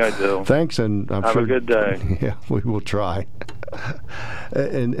 Definitely I do. Thanks, and I'm Have sure. a good day. Yeah, we will try.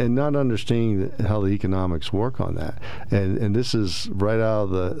 and not understanding how the economics work on that. And this is right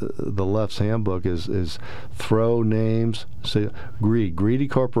out of the left's handbook is throw names, say greedy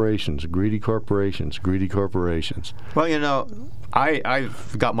corporations. Well,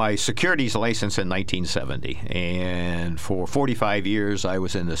 I've got my securities license in 1970, and for 45 years I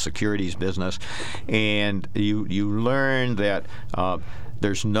was in the securities business, and you learn that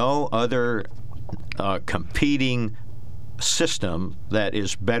there's no other competing system that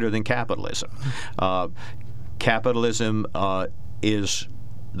is better than capitalism. Capitalism is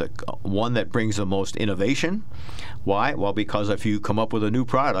the one that brings the most innovation. Why? Well, because if you come up with a new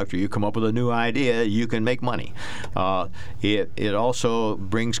product or you come up with a new idea, you can make money. It also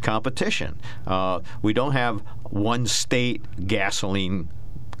brings competition. We don't have one state gasoline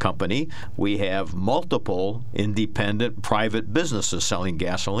company. We have multiple independent private businesses selling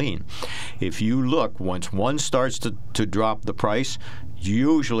gasoline. If you look, once one starts to drop the price,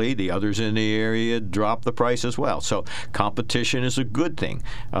 usually the others in the area drop the price as well. So competition is a good thing.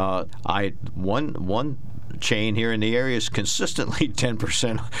 One chain here in the area is consistently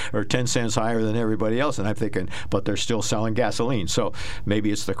 10% or 10 cents higher than everybody else, and I'm thinking, but they're still selling gasoline. So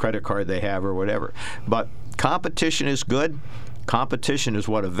maybe it's the credit card they have or whatever. But competition is good. Competition is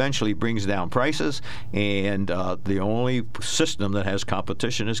what eventually brings down prices, and the only system that has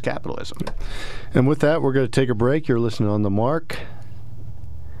competition is capitalism. And with that, we're going to take a break. You're listening on The Mark.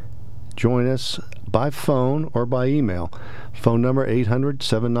 Join us by phone or by email. Phone number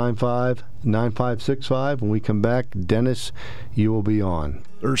 800-795-9565. When we come back, Dennis, you will be on.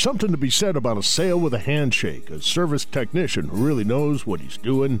 There's something to be said about a sale with a handshake. A service technician who really knows what he's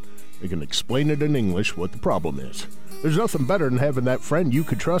doing. They can explain it in English what the problem is. There's nothing better than having that friend you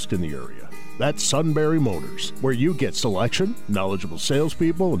could trust in the area. That's Sunbury Motors, where you get selection, knowledgeable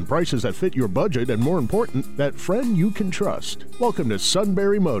salespeople, and prices that fit your budget, and more important, that friend you can trust. Welcome to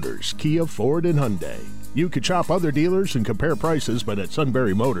Sunbury Motors, Kia, Ford, and Hyundai. You could shop other dealers and compare prices, but at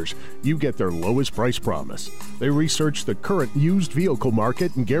Sunbury Motors, you get their lowest price promise. They research the current used vehicle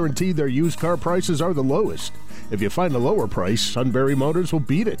market and guarantee their used car prices are the lowest. If you find a lower price, Sunbury Motors will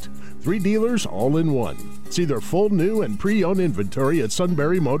beat it. 3 dealers all in one. See their full new and pre-owned inventory at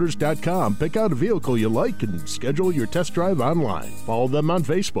sunburymotors.com. Pick out a vehicle you like and schedule your test drive online. Follow them on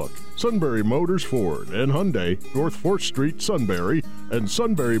Facebook. Sunbury Motors Ford and Hyundai, North 4th Street, Sunbury, and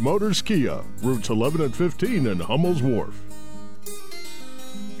Sunbury Motors Kia, routes 11 and 15 in Hummel's Wharf.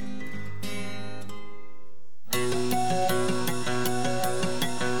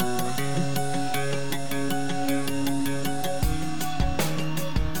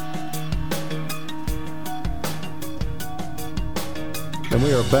 And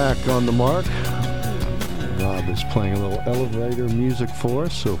we are back on the mark. Rob is playing a little elevator music for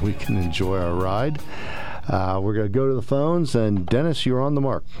us so we can enjoy our ride. We're going to go to the phones, and Dennis, you're on the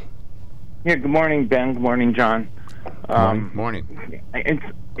mark. Yeah, good morning, Ben. Good morning, John. Morning.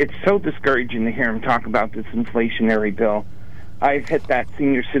 It's so discouraging to hear him talk about this inflationary bill. I've hit that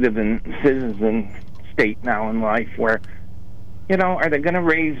senior citizen state now in life where, are they going to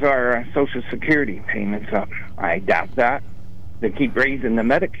raise our Social Security payments up? I doubt that. They keep raising the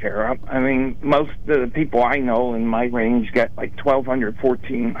Medicare up. I mean, most of the people I know in my range get like $1,200,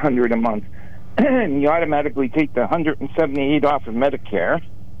 $1,400 a month. And you automatically take the $178 off of Medicare.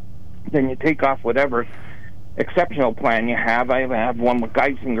 Then you take off whatever exceptional plan you have. I have one with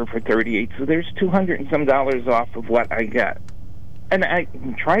Geisinger for $38, so there's $200 and some off of what I get. And I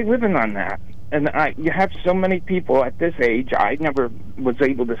try living on that. And you have so many people at this age. I never was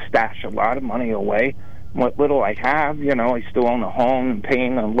able to stash a lot of money away. What little I have, I still own a home and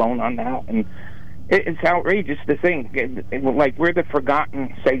paying a loan on that. And it's outrageous to think, like we're the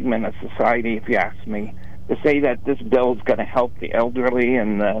forgotten segment of society, if you ask me. To say that this bill is going to help the elderly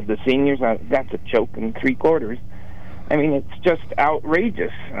and the seniors, that's a joke in 3/4. I mean, it's just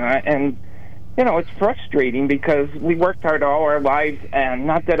outrageous. And, it's frustrating because we worked hard all our lives, and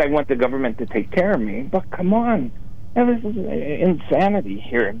not that I want the government to take care of me, but come on. This is insanity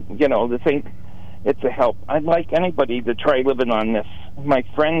here, to think it's a help. I'd like anybody to try living on this. My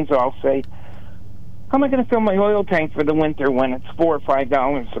friends all say, how am I going to fill my oil tank for the winter when it's $4 or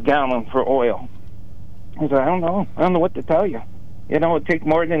 $5 a gallon for oil? I said, I don't know. I don't know what to tell you. It'd take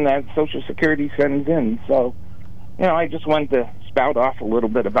more than that Social Security sends in. So, I just wanted to spout off a little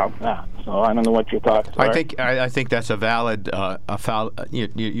bit about that. So I don't know what your thoughts are. I think that's a valid.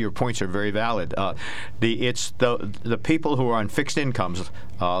 Your points are very valid. It's the people who are on fixed incomes,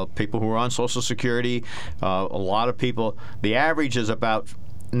 people who are on Social Security. A lot of people. The average is about.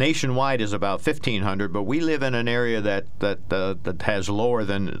 Nationwide is about $1,500, but we live in an area that has lower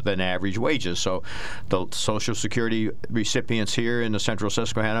than average wages. So the Social Security recipients here in the Central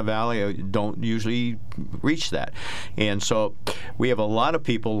Susquehanna Valley don't usually reach that. And so we have a lot of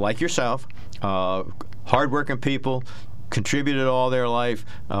people like yourself, hardworking people, contributed all their life,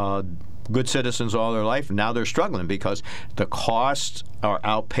 good citizens all their life. Now they're struggling because the costs are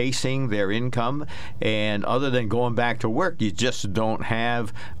outpacing their income, and other than going back to work, you just don't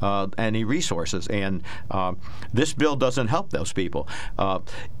have any resources. And this bill doesn't help those people.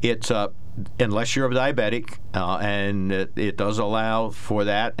 Unless you're a diabetic, and it does allow for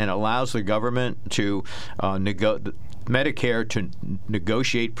that, and allows the government to Medicare to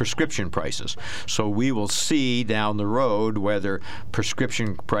negotiate prescription prices. So we will see down the road whether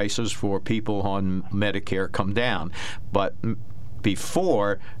prescription prices for people on Medicare come down. But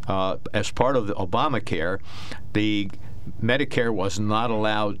before, as part of the Obamacare, the Medicare was not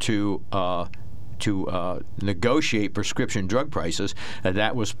allowed to negotiate prescription drug prices, and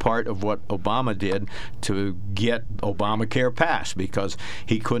that was part of what Obama did to get Obamacare passed, because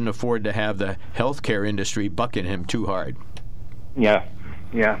he couldn't afford to have the healthcare industry bucking him too hard. Yeah.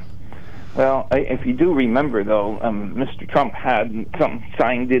 Well, if you do remember, though, Mr. Trump had something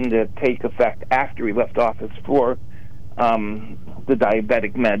signed in to take effect after he left office for the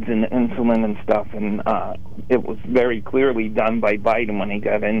diabetic meds and the insulin and stuff, and it was very clearly done by Biden when he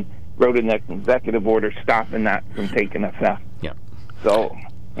got in. Wrote an executive order stopping that from taking effect. Yeah. So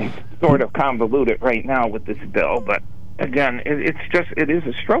it's sort of convoluted right now with this bill, but again, it is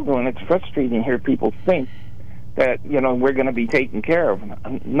a struggle, and it's frustrating to hear people think that we're going to be taken care of.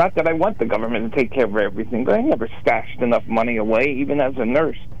 Not that I want the government to take care of everything, but I never stashed enough money away, even as a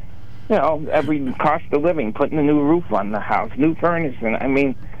nurse. Every cost of living, putting a new roof on the house, new furnace, and I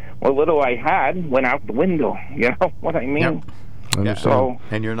mean, what little I had went out the window. You know what I mean? Yep. Yeah. So,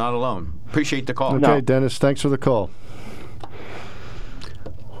 and you're not alone. Appreciate the call. Okay, no. Dennis, thanks for the call.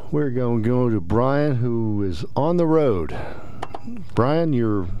 We're going to go to Brian, who is on the road. Brian,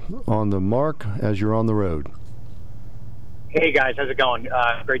 you're on the mark as you're on the road. Hey, guys. How's it going?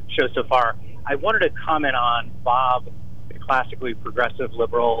 Great show so far. I wanted to comment on Bob, the classically progressive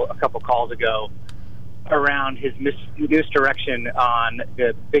liberal, a couple calls ago, around his misdirection on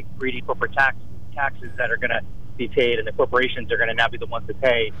the big, greedy corporate taxes that are going to be paid, and the corporations are going to now be the ones to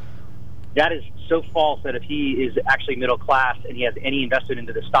pay. That is so false that if he is actually middle class and he has any investment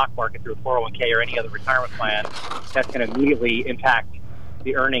into the stock market through a 401k or any other retirement plan, that's going to immediately impact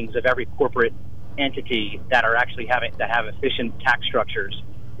the earnings of every corporate entity that are actually have efficient tax structures.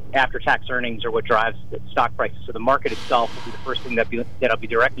 After-tax earnings are what drives the stock prices. So the market itself will be the first thing that'll be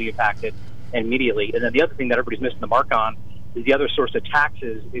directly impacted immediately. And then the other thing that everybody's missing the mark on is the other source of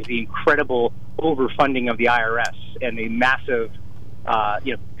taxes is the incredible overfunding of the IRS and the massive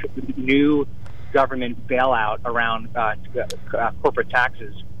new government bailout around corporate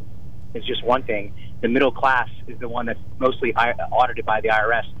taxes is just one thing. The middle class is the one that's mostly audited by the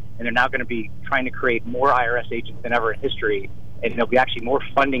IRS, and they're now going to be trying to create more IRS agents than ever in history, and there'll be actually more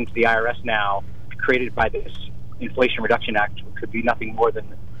funding to the IRS now created by this Inflation Reduction Act. Could be nothing more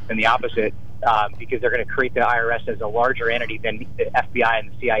than the opposite, because they're going to create the IRS as a larger entity than the FBI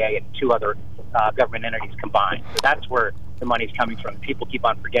and the CIA and two other government entities combined. So that's where the money's coming from. People keep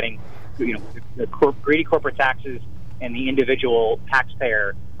on forgetting, the greedy corporate taxes and the individual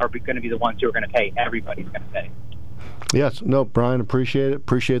taxpayer are going to be the ones who are going to pay. Everybody's going to pay. Yes. No, Brian, appreciate it.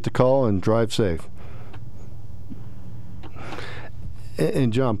 Appreciate the call, and drive safe.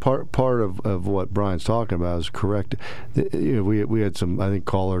 And John, part of what Brian's talking about is correct. We had some, I think,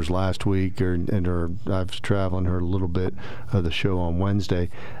 callers last week, I was traveling, heard a little bit of the show on Wednesday,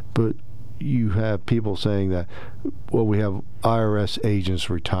 but you have people saying that, well, we have IRS agents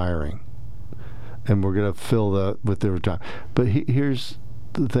retiring, and we're going to fill with their retirement. But here's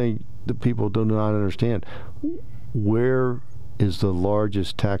the thing that people do not understand: where is the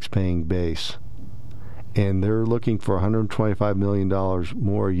largest tax-paying base? And they're looking for $125 million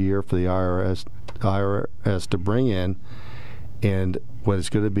more a year for the IRS to bring in. And what it's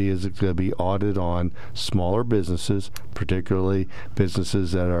going to be is it's going to be audited on smaller businesses, particularly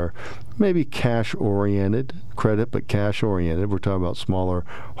businesses that are maybe cash-oriented, credit, but cash-oriented. We're talking about smaller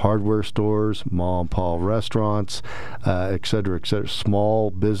hardware stores, mom-and-pop restaurants, et cetera,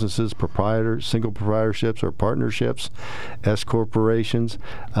 small businesses, proprietors, single proprietorships or partnerships, S corporations.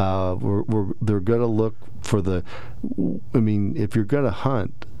 They're going to look for if you're going to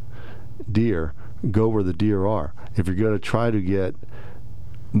hunt deer, go where the deer are. If you're going to try to get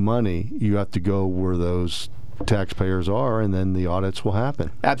money, you have to go where those taxpayers are, and then the audits will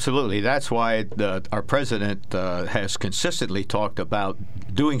happen. Absolutely. That's why our president has consistently talked about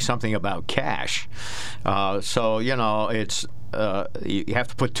doing something about cash. So, it's you have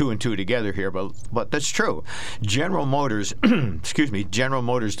to put two and two together here, but that's true. General Motors, General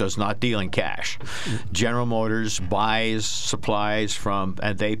Motors does not deal in cash. General Motors buys supplies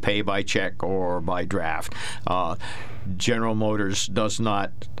and they pay by check or by draft. General Motors does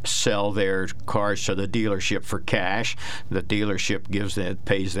not sell their cars to the dealership for cash. The dealership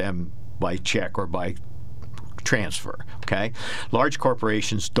pays them by check or by transfer. Okay, large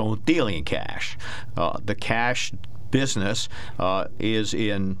corporations don't deal in cash. The cash business is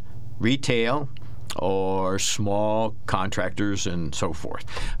in retail or small contractors and so forth.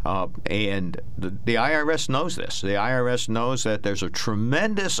 And the IRS knows this. The IRS knows that there's a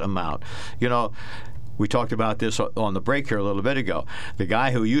tremendous amount. We talked about this on the break here a little bit ago. The guy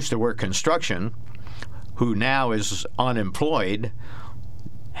who used to work construction, who now is unemployed,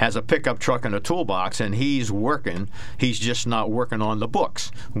 has a pickup truck and a toolbox, and he's working. He's just not working on the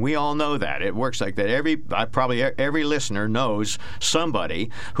books. We all know that. It works like that. Probably every listener knows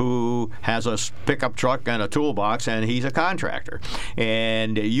somebody who has a pickup truck and a toolbox, and he's a contractor.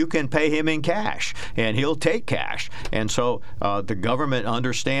 And you can pay him in cash, and he'll take cash. And so the government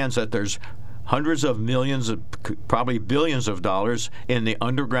understands that there's hundreds of millions, probably billions of dollars in the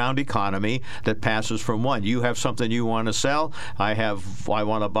underground economy that passes from one. You have something you want to sell. I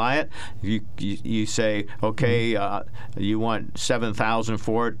want to buy it. You say, okay, you want $7,000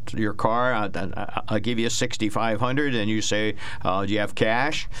 for it, your car. I'll give you $6,500, and you say, do you have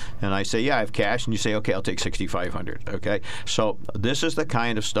cash? And I say, yeah, I have cash. And you say, okay, I'll take $6,500. Okay, so this is the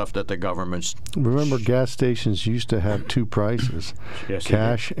kind of stuff that the government's. Remember, gas stations used to have two prices: yes,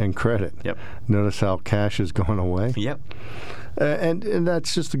 cash and credit. Yep. Notice how cash has gone away? Yep. And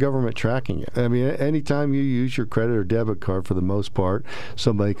that's just the government tracking it. I mean, anytime you use your credit or debit card, for the most part,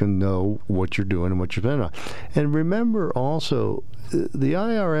 somebody can know what you're doing and what you're spending on. And remember also, the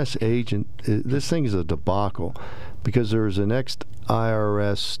IRS agent, this thing is a debacle, because there was an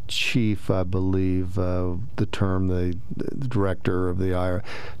ex-IRS chief, I believe, the director of the IRS,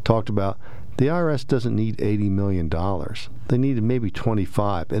 talked about the IRS doesn't need $80 million. They needed maybe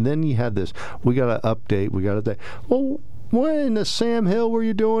 25. And then you had this, we got to update, Well, what in the Sam Hill were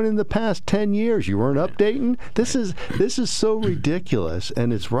you doing in the past 10 years? You weren't updating? This is so ridiculous,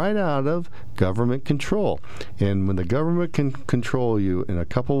 and it's right out of government control. And when the government can control you in a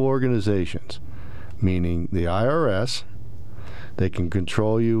couple of organizations, meaning the IRS, they can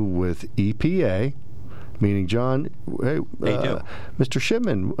control you with EPA, meaning, John, hey, Mr.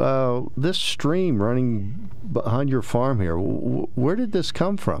 Shipman, this stream running behind your farm here, where did this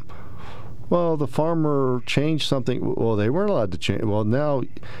come from? Well, the farmer changed something. Well, they weren't allowed to change. Well, now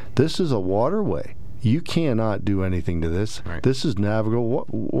this is a waterway. You cannot do anything to this. Right. This is navigable.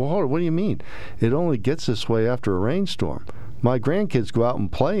 What do you mean? It only gets this way after a rainstorm. My grandkids go out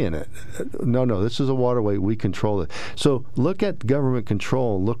and play in it. No, this is a waterway. We control it. So look at government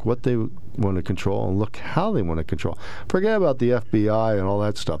control. Look what they want to control, and look how they want to control. Forget about the FBI and all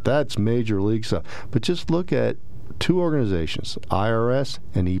that stuff. That's major league stuff. But just look at two organizations, IRS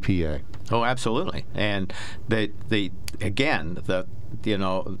and EPA. Oh, absolutely. And if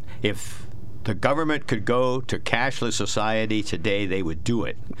the government could go to cashless society today, they would do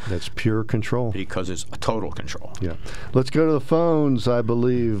it. That's pure control. Because it's a total control. Yeah. Let's go to the phones. I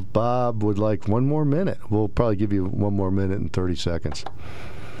believe Bob would like one more minute. We'll probably give you 1 more minute and 30 seconds.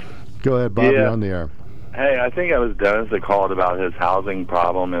 Go ahead, Bob. You're on the air. Hey, I think it was Dennis that called about his housing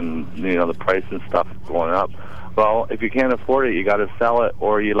problem and, the price and stuff going up. Well, if you can't afford it, you got to sell it,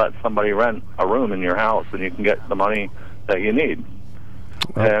 or you let somebody rent a room in your house, and you can get the money that you need.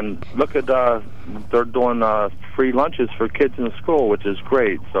 And look at they're doing free lunches for kids in school, which is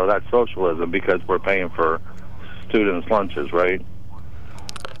great. So that's socialism because we're paying for students' lunches, right?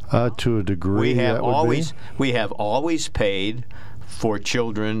 To a degree, we have always paid for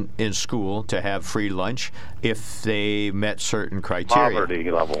children in school to have free lunch if they met certain criteria.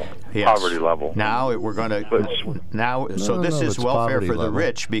 Poverty level. Yes. Poverty level. Now we're going to this is welfare for the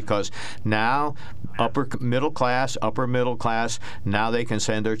rich, because now upper middle class, now they can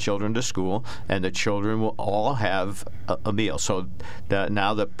send their children to school, and the children will all have a meal. So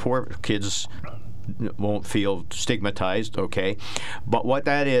now the poor kids won't feel stigmatized, okay? But what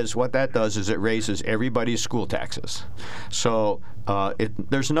that does is it raises everybody's school taxes. So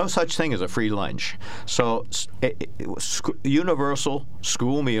there's no such thing as a free lunch. So universal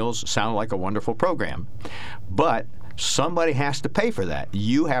school meals sound like a wonderful program, but somebody has to pay for that.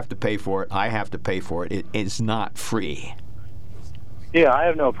 You have to pay for it. I have to pay for it. It is not free. Yeah, I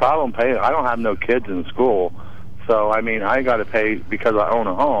have no problem paying. I don't have no kids in school, so I got to pay because I own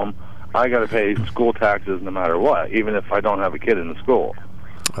a home. I got to pay school taxes no matter what, even if I don't have a kid in the school.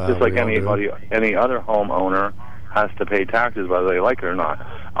 Just like any other homeowner has to pay taxes whether they like it or not.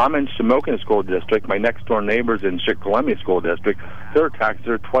 I'm in Shamokin School District. My next door neighbor's in Shikellamy School District. Their taxes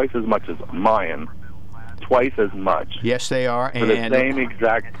are twice as much as mine. Twice as much. Yes, they are. For the same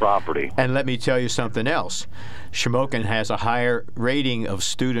exact property. And let me tell you something else. Shamokin has a higher rating of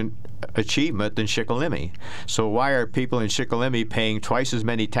student achievement than Shikellamy. So why are people in Shikellamy paying twice as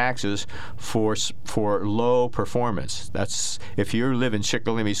many taxes for low performance? That's, if you live in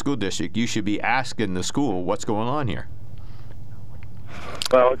Shikellamy School District, you should be asking the school what's going on here.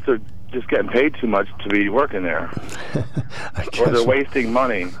 Well, it's just getting paid too much to be working there. Or they're wasting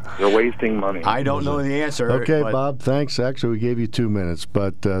money. I don't know the answer. Okay, Bob, thanks. Actually, we gave you 2 minutes,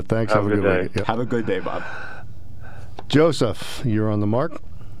 but thanks. Have a good day. Yep. Have a good day, Bob. Joseph, you're on the mark.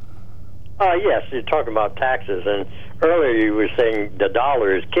 Yes, you're talking about taxes, and earlier you were saying the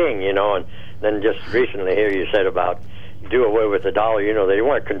dollar is king, and then just recently here you said about do away with the dollar. They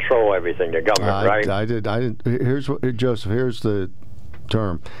want to control everything, the government, right? I did. Joseph, here's the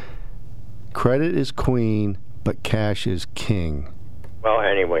term. Credit is queen, but cash is king. Well,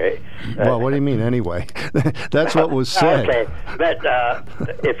 anyway. Well, what do you mean, anyway? That's what was said. Okay, but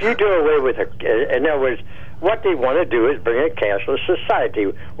if you do away with in other words, what they want to do is bring a cashless society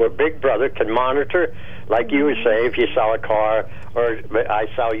where Big Brother can monitor, like you would say, if you sell a car, or I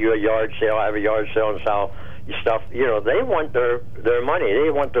sell you a yard sale, I have a yard sale and sell stuff. They want their money. They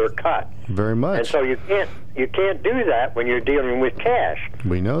want their cut. Very much. And so you can't do that when you're dealing with cash.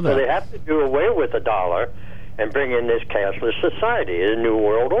 We know that. So they have to do away with the dollar and bring in this cashless society, a new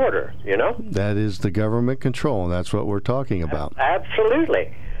world order, That is the government control, and that's what we're talking about.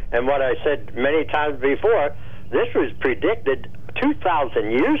 Absolutely. And what I said many times before, this was predicted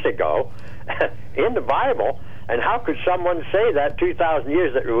 2,000 years ago in the Bible. And how could someone say that 2,000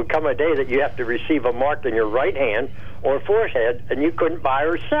 years that it would come a day that you have to receive a mark in your right hand or forehead and you couldn't buy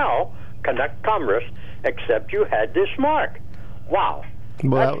or sell, conduct commerce, except you had this mark? Wow.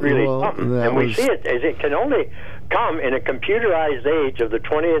 Well, that's really something. And we see it as it can only come in a computerized age of the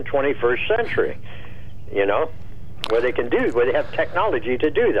 20th and 21st century, where they have technology to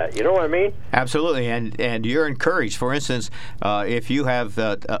do that. You know what I mean? Absolutely, and you're encouraged. For instance, if you have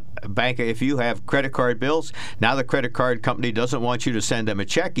if you have credit card bills, now the credit card company doesn't want you to send them a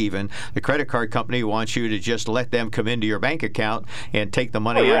check. Even the credit card company wants you to just let them come into your bank account and take the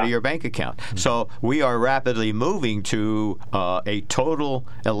money out of your bank account. So we are rapidly moving to a total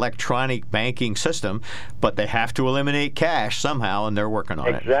electronic banking system, but they have to eliminate cash somehow, and they're working on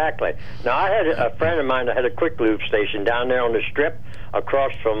it. Exactly. Now I had a friend of mine that had a quick lube station down there on the Strip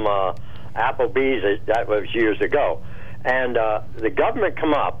across from Applebee's. That was years ago. And the government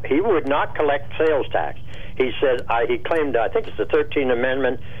come up. He would not collect sales tax. He said, he claimed, I think it's the 13th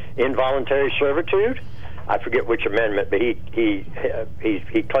Amendment, involuntary servitude. I forget which amendment, but he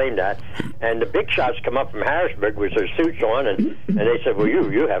claimed that. And the big shots come up from Harrisburg with their suits on, and they said, well,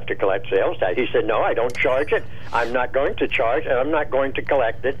 you have to collect sales tax. He said, no, I don't charge it. I'm not going to charge, and I'm not going to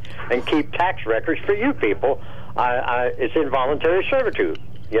collect it and keep tax records for you people. It's involuntary servitude,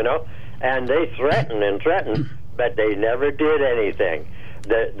 you know. And they threaten, but they never did anything.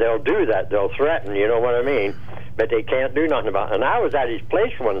 They'll do that. They'll threaten, you know what I mean? But they can't do nothing about it. And I was at his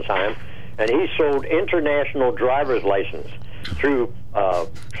place one time, and he sold international driver's license through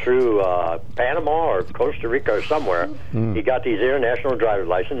Panama or Costa Rica or somewhere. He got these international driver's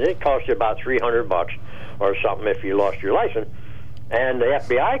licenses. It cost you about $300 or something if you lost your license. And the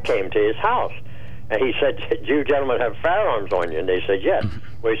FBI came to his house, and he said, "Do you gentlemen have firearms on you?" And they said, "Yes."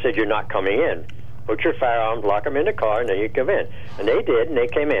 Well, he said, "You're not coming in. Put your firearms, lock them in the car, and then you come in." And they did, and they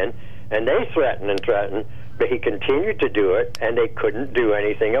came in, and they threatened, but he continued to do it, and they couldn't do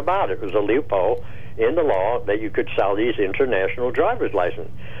anything about it. It was a loophole in the law that you could sell these international driver's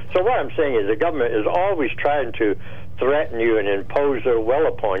licenses. So what I'm saying is the government is always trying to threaten you and impose their will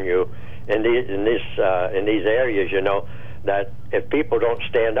upon you in these areas, you know, that if people don't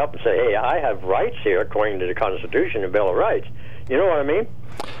stand up and say, hey, I have rights here according to the Constitution and Bill of Rights, you know what I mean?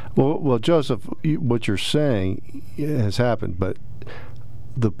 Well, Joseph, what you're saying has happened, but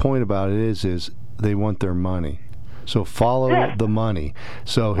the point about it is they want their money. So follow the money.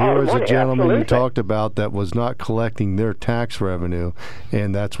 So here was a gentleman you talked about that was not collecting their tax revenue,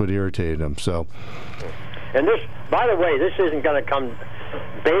 and that's what irritated him. So, and this, by the way, this isn't going to come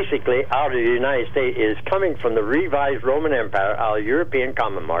basically out of the United States. It is coming from the revised Roman Empire, our European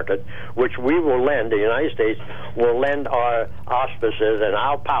common market, which we will lend, the United States will lend our auspices and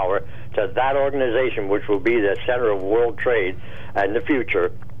our power to that organization, which will be the center of world trade in the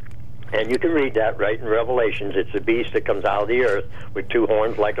future. And you can read that right in Revelations. It's a beast that comes out of the earth with two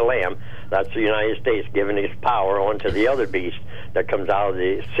horns like a lamb. That's the United States giving its power onto the other beast that comes out of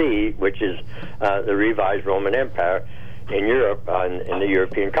the sea, which is the revised Roman Empire in Europe, in the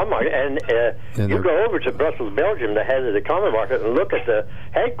European common market. And you go over to Brussels, Belgium, the head of the common market, and look at the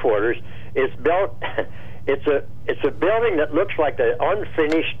headquarters. It's built. It's a building that looks like the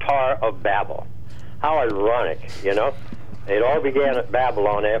unfinished Tower of Babel. How ironic, you know. It all began at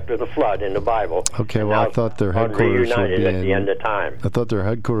Babylon after the flood in the Bible. Okay, well, I thought their headquarters would be at the end of time. I thought their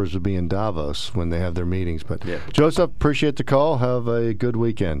headquarters would be in Davos when they have their meetings. But Joseph, appreciate the call. Have a good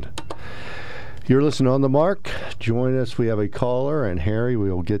weekend. You're listening On the Mark. Join us. We have a caller, and Harry,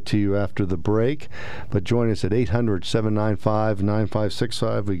 we will get to you after the break. But join us at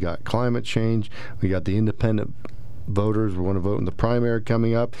 800-795-9565. We got climate change. We got the independent voters. We want to vote in the primary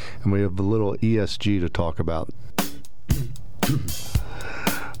coming up, and we have a little ESG to talk about.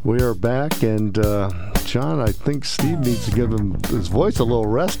 We are back, and John, I think Steve needs to give his voice a little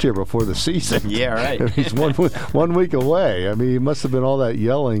rest here before the season. Yeah, right. He's 1 week away. I mean, he must have been all that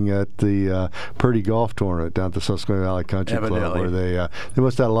yelling at the Purdy Golf Tournament down at the Susquehanna Valley Country Club, where they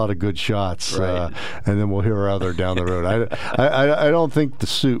must have had a lot of good shots. Right. And then we'll hear other down the road. I don't think the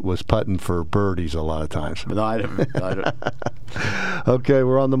suit was putting for birdies a lot of times. No, I don't. Okay,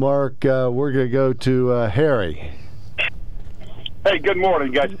 we're on the mark. We're going to go to Harry. Hey, good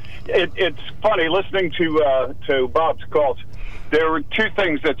morning, guys. It's funny listening to Bob's calls. There were two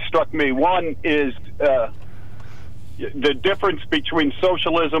things that struck me. One is the difference between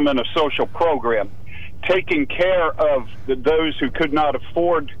socialism and a social program. Taking care of those who could not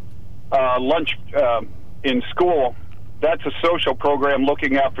afford lunch in school, that's a social program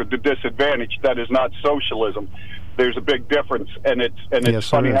looking after the disadvantaged. That is not socialism. There's a big difference, and it's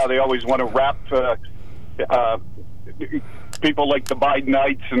funny how they always want to wrap people like the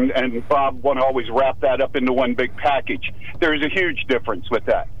Bidenites and Bob want to always wrap that up into one big package. There's a huge difference with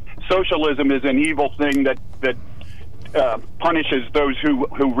that. Socialism is an evil thing that punishes those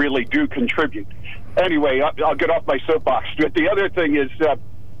who really do contribute. Anyway, I'll get off my soapbox. But the other thing is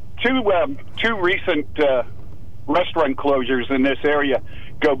two recent restaurant closures in this area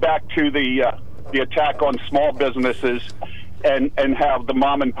go back to the attack on small businesses and how the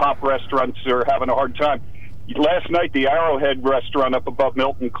mom and pop restaurants are having a hard time. Last night, the Arrowhead restaurant up above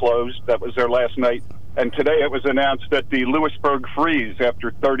Milton closed. That was their last night. And today it was announced that the Lewisburg Freeze,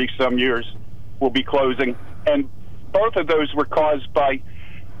 after 30-some years, will be closing. And both of those were caused by,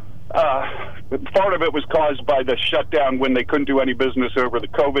 part of it was caused by the shutdown when they couldn't do any business over the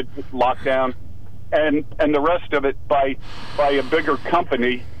COVID lockdown. And the rest of it by a bigger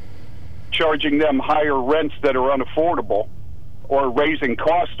company charging them higher rents that are unaffordable or raising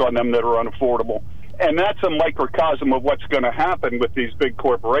costs on them that are unaffordable. And that's a microcosm of what's going to happen with these big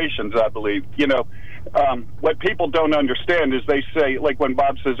corporations, I believe. You know, what people don't understand is they say, like when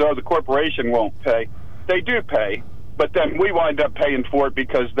Bob says, oh, the corporation won't pay. they do pay, but then we wind up paying for it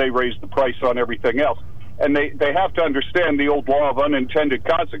because they raise the price on everything else. And they have to understand the old law of unintended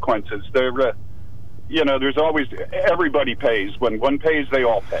consequences. There's always, everybody pays. When one pays, they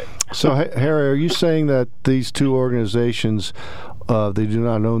all pay. So, Harry, are you saying that these two organizations, they do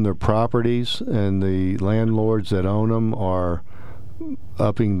not own their properties, and the landlords that own them are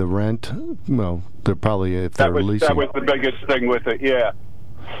upping the rent? Well, they're probably, if they're leasing. That was the biggest thing with it, yeah.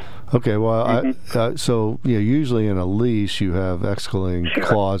 Okay, well, usually in a lease you have escalating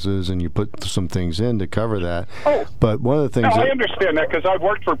clauses, and you put some things in to cover that. Oh, but one of the things I understand that because I've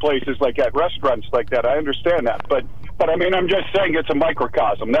worked for places like that, restaurants like that. I understand that, but I mean, I'm just saying it's a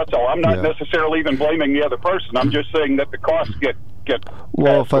microcosm. That's all. I'm not necessarily even blaming the other person. I'm just saying that the costs get.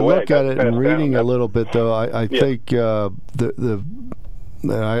 Well, if I look at it and reading a little bit, though, I think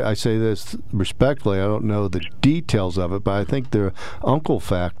I say this respectfully, I don't know the details of it, but I think the uncle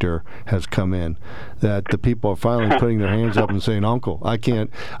factor has come in, that the people are finally putting their hands up and saying, "Uncle, I can't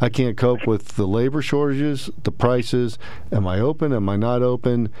cope with the labor shortages, the prices. Am I open? Am I not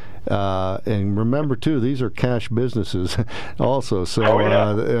open?" And remember, too, these are cash businesses also, so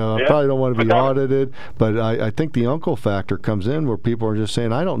I probably don't want to be audited, but I think the uncle factor comes in where people are just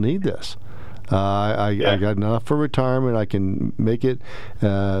saying, "I don't need this. I got enough for retirement. I can make it.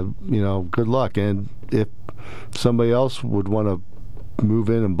 Good luck." And if somebody else would want to move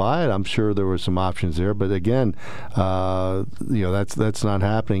in and buy it, I'm sure there were some options there. But again, that's not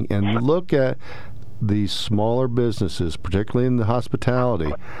happening. And look at these smaller businesses, particularly in the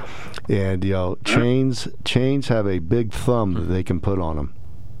hospitality, and chains have a big thumb that they can put on them.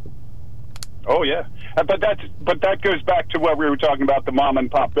 Oh yeah, but that goes back to what we were talking about. The mom and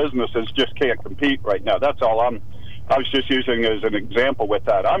pop businesses just can't compete right now. That's all I was just using as an example with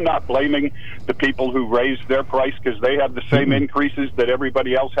that. I'm not blaming the people who raised their price because they have the same increases that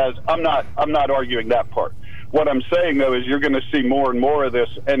everybody else has. I'm not arguing that part. What I'm saying though is you're going to see more and more of this,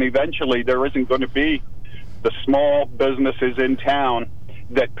 and eventually there isn't going to be the small businesses in town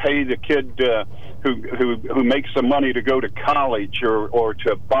that pay the kid who makes some money to go to college or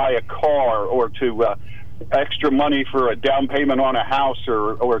to buy a car or to extra money for a down payment on a house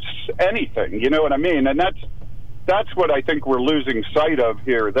or anything. You know what I mean? And that's what I think we're losing sight of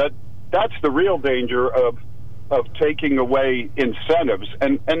here. That's the real danger of taking away incentives,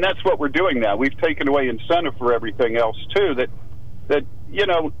 and that's what we're doing now. We've taken away incentive for everything else too. That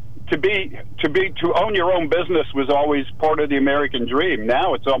to own your own business was always part of the American dream.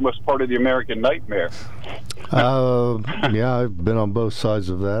 Now it's almost part of the American nightmare. I've been on both sides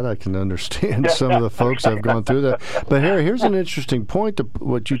of that. I can understand some of the folks that have gone through that. But Harry, here's an interesting point to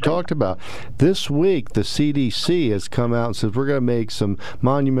what you talked about. This week, the CDC has come out and said we're going to make some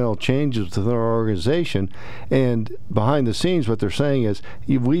monumental changes within our organization. And behind the scenes, what they're saying is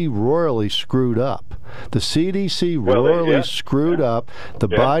we royally screwed up. The CDC royally screwed up. The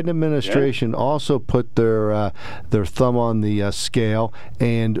Biden administration also put their thumb on the scale,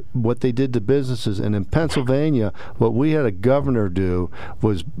 and what they did to businesses. And in Pennsylvania, what we had a governor do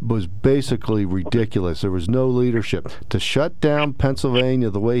was basically ridiculous. There was no leadership. To shut down Pennsylvania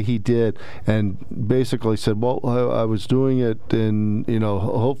the way he did, and basically said, "Well, I was doing it in,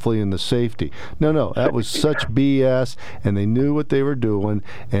 hopefully in the safety." No, that was such BS, and they knew what they were doing,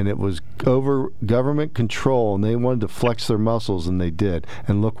 and it was over government control, and they wanted to flex their muscles, and they did.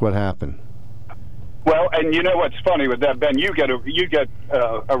 And look what happened. Well, and you know what's funny with that, Ben? You get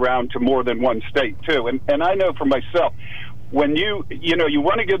around to more than one state too, and I know for myself, when you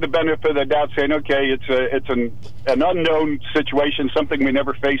want to give the benefit of the doubt, saying, okay, it's an unknown situation, something we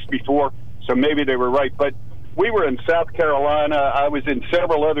never faced before, so maybe they were right. But we were in South Carolina. I was in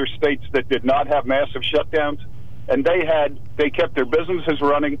several other states that did not have massive shutdowns, and they kept their businesses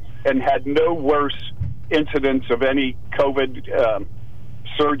running and had no worse incidents of any COVID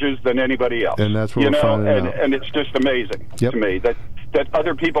surges than anybody else. And that's what we're finding out. And it's just amazing to me that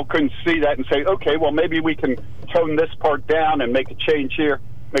other people couldn't see that and say, okay, well, maybe we can tone this part down and make a change here,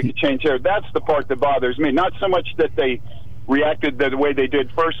 make a change there. That's the part that bothers me. Not so much that they reacted the way they did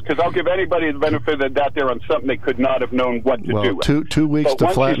first, because I'll give anybody the benefit of the doubt there on something they could not have known what to do with. Two weeks to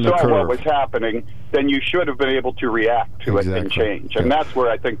flatten the curve. Once you saw what was happening, then you should have been able to react to it and change. And that's where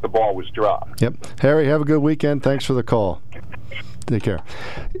I think the ball was dropped. Yep. Harry, have a good weekend. Thanks for the call. Take care.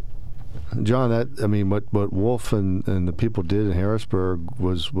 John, what Wolf and the people did in Harrisburg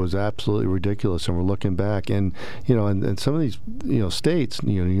was absolutely ridiculous, and we're looking back, and and some of these states,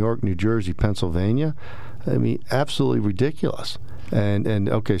 New York, New Jersey, Pennsylvania, absolutely ridiculous. And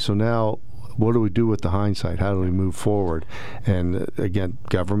okay, so now what do we do with the hindsight? How do we move forward? And again,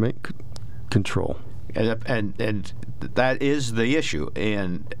 government control. And that is the issue,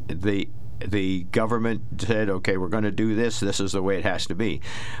 and the government said, okay, we're going to do this. This is the way it has to be.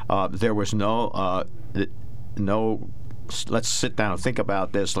 There was no let's sit down and think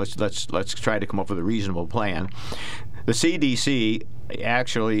about this. Let's try to come up with a reasonable plan. The CDC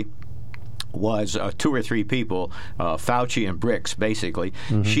actually was 2 or 3 people, Fauci and Birx, basically.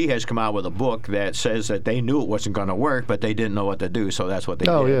 Mm-hmm. She has come out with a book that says that they knew it wasn't going to work, but they didn't know what to do, so that's what they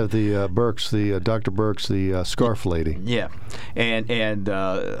did. Oh, yeah, the Birx, Dr. Birx, the scarf lady. Yeah, and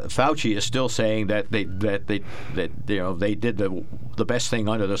Fauci is still saying that they did the best thing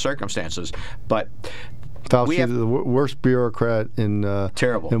under the circumstances, but Fauci, the worst bureaucrat in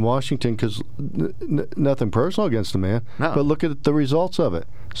terrible in Washington, because nothing personal against the man, but look at the results of it.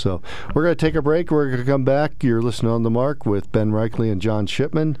 So we're going to take a break. We're going to come back. You're listening on The Mark with Ben Reichley and John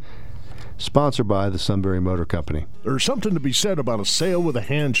Shipman, sponsored by the Sunbury Motor Company. There's something to be said about a sale with a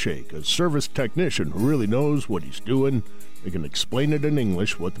handshake, a service technician who really knows what he's doing. They can explain it in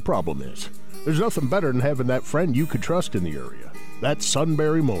English what the problem is. There's nothing better than having that friend you could trust in the area. That's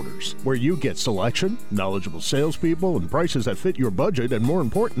Sunbury Motors, where you get selection, knowledgeable salespeople, and prices that fit your budget, and more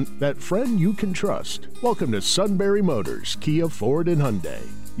important, that friend you can trust. Welcome to Sunbury Motors, Kia, Ford, and Hyundai.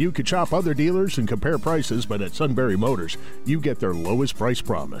 You could shop other dealers and compare prices, but at Sunbury Motors, you get their lowest price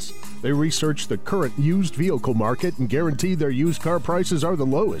promise. They research the current used vehicle market and guarantee their used car prices are the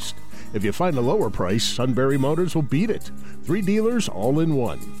lowest. If you find a lower price, Sunbury Motors will beat it. 3 dealers all in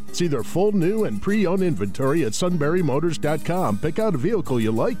one. See their full new and pre-owned inventory at sunburymotors.com. Pick out a vehicle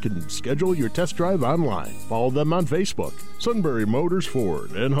you like and schedule your test drive online. Follow them on Facebook. Sunbury Motors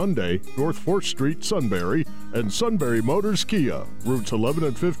Ford and Hyundai, North 4th Street, Sunbury, and Sunbury Motors Kia, routes 11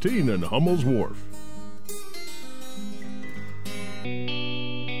 and 15 in Hummel's Wharf.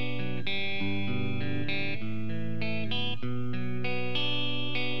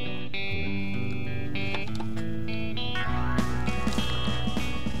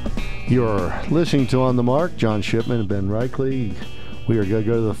 You're listening to On the Mark. John Shipman and Ben Reichley. We are going to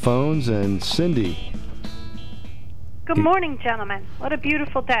go to the phones, and Cindy. Good morning, gentlemen. What a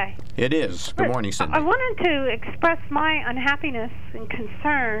beautiful day. It is. Good morning, Cindy. I wanted to express my unhappiness and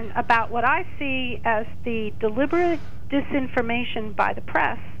concern about what I see as the deliberate disinformation by the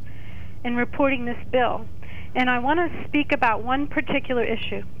press in reporting this bill. And I want to speak about one particular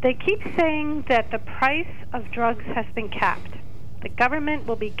issue. They keep saying that the price of drugs has been capped. The government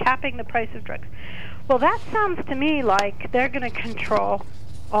will be capping the price of drugs. Well, that sounds to me like they're going to control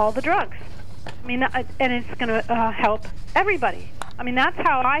all the drugs. I mean, and it's going to help everybody. I mean, that's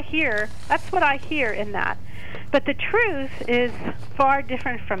what I hear in that. But the truth is far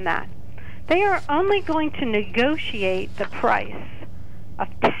different from that. They are only going to negotiate the price of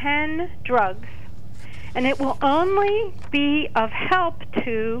 10 drugs, and it will only be of help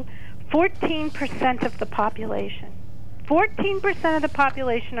to 14% of the population. 14% of the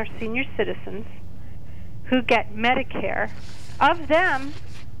population are senior citizens who get Medicare. Of them,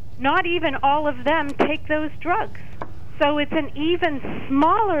 not even all of them take those drugs. So it's an even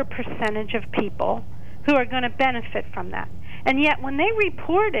smaller percentage of people who are going to benefit from that. And yet when they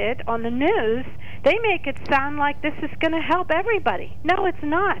report it on the news, they make it sound like this is going to help everybody. No, it's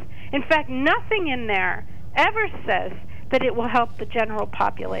not. In fact, nothing in there ever says that it will help the general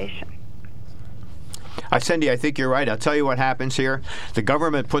population. Cindy, I think you're right. I'll tell you what happens here. The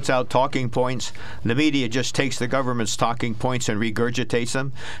government puts out talking points. The media just takes the government's talking points and regurgitates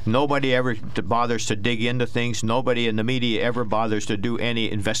them. Nobody ever bothers to dig into things. Nobody in the media ever bothers to do any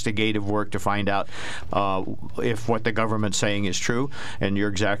investigative work to find out if what the government's saying is true. And you're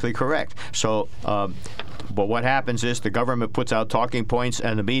exactly correct. So, but what happens is the government puts out talking points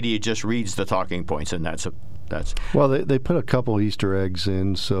and the media just reads the talking points, and that's well, they put a couple Easter eggs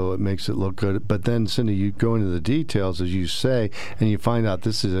in, so it makes it look good. But then, Cindy, you go into the details, as you say, and you find out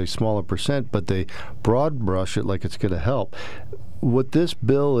this is a smaller percent, but they broad brush it like it's going to help. What this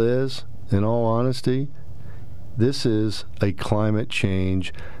bill is, in all honesty, this is a climate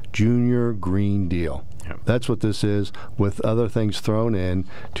change junior Green Deal. That's what this is, with other things thrown in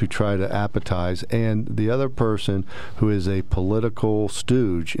to try to appetize. And the other person who is a political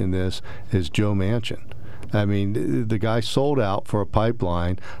stooge in this is Joe Manchin. I mean, the guy sold out for a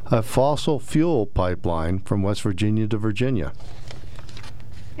pipeline, a fossil fuel pipeline from West Virginia to Virginia.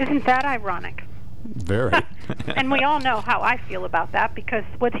 Isn't that ironic? Very. And we all know how I feel about that, because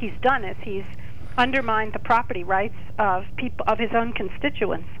what he's done is he's undermined the property rights of people, of his own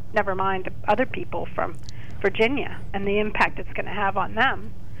constituents, never mind other people from Virginia and the impact it's going to have on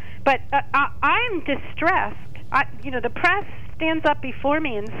them. But I am distressed. The press stands up before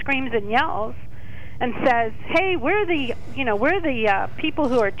me and screams and yells, and says, "Hey, we're the people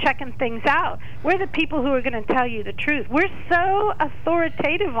who are checking things out. We're the people who are going to tell you the truth. We're so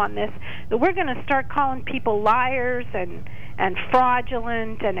authoritative on this that we're going to start calling people liars and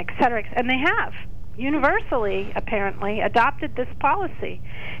fraudulent and et cetera." And they have universally, apparently, adopted this policy,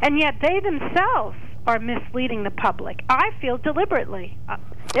 and yet they themselves are misleading the public. I feel deliberately.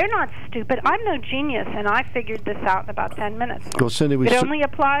 They're not stupid. I'm no genius, and I figured this out in about 10 minutes. Well, Cindy, it only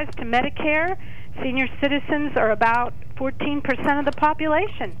applies to Medicare. Senior citizens are about 14% of the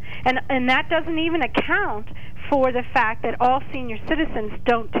population, and that doesn't even account for the fact that all senior citizens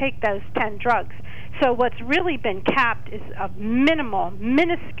don't take those 10 drugs. So what's really been capped is a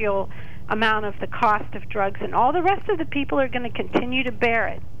minuscule amount of the cost of drugs, and all the rest of the people are going to continue to bear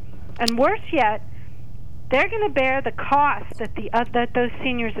it. And worse yet, they're going to bear the cost that those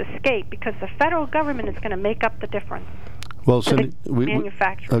seniors escape, because the federal government is going to make up the difference. Well, Cindy,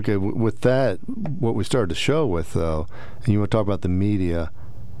 manufacturers. Okay, with that, what we started the show with, though, and you want to talk about the media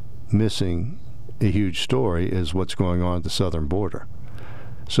missing a huge story, is what's going on at the southern border.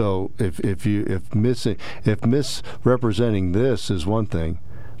 So if misrepresenting this is one thing,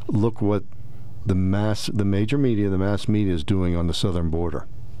 look what the mass media is doing on the southern border.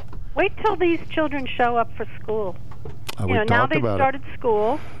 Wait till these children show up for school. Now they've started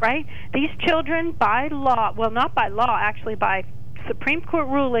school, right? These children, by law, well, not by law, actually by Supreme Court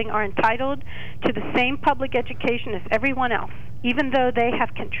ruling, are entitled to the same public education as everyone else, even though they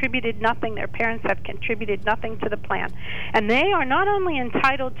have contributed nothing, their parents have contributed nothing to the plan. And they are not only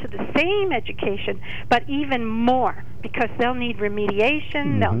entitled to the same education, but even more, because they'll need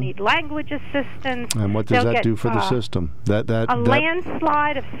remediation, they'll need language assistance. And what does that do for the system? A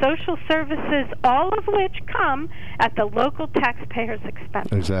landslide of social services, all of which come at the local taxpayers'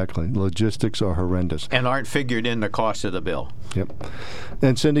 expense. Exactly. Logistics are horrendous. And aren't figured in the cost of the bill. Yep.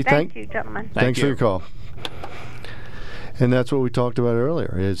 And Cindy, thank you, gentlemen. Thanks for your call. And that's what we talked about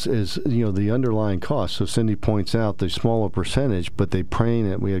earlier, is the underlying cost. So Cindy points out the smaller percentage, but they praying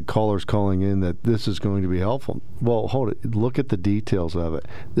it. We had callers calling in that this is going to be helpful. Well, hold it. Look at the details of it.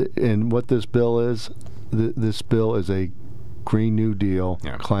 And what this bill is, this bill is a Green New Deal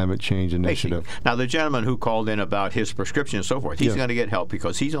climate change initiative. Basically. Now, the gentleman who called in about his prescription and so forth, he's going to get help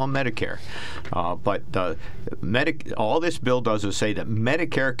because he's on Medicare. But all this bill does is say that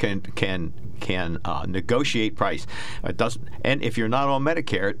Medicare can negotiate price. It doesn't, and if you're not on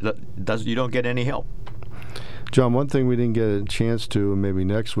Medicare, you don't get any help. John, one thing we didn't get a chance to, and maybe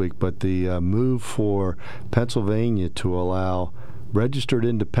next week, but the move for Pennsylvania to allow registered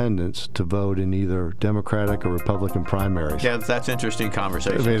independents to vote in either Democratic or Republican primaries. Yeah, that's interesting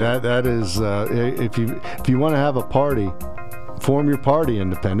conversation. I mean, that is if you want to have a party, form your party,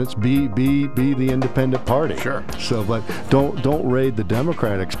 independents. Be the independent party. Sure. So, but don't raid the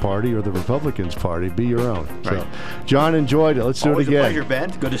Democrats' party or the Republicans' party. Be your own. Right. So, John enjoyed it. Let's do it again. Always a pleasure,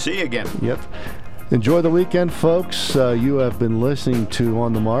 Ben. Good to see you again. Yep. Enjoy the weekend, folks. You have been listening to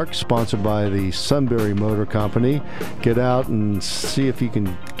On the Mark, sponsored by the Sunbury Motor Company. Get out and see if you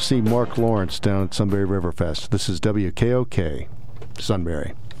can see Mark Lawrence down at Sunbury Riverfest. This is WKOK,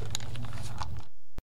 Sunbury.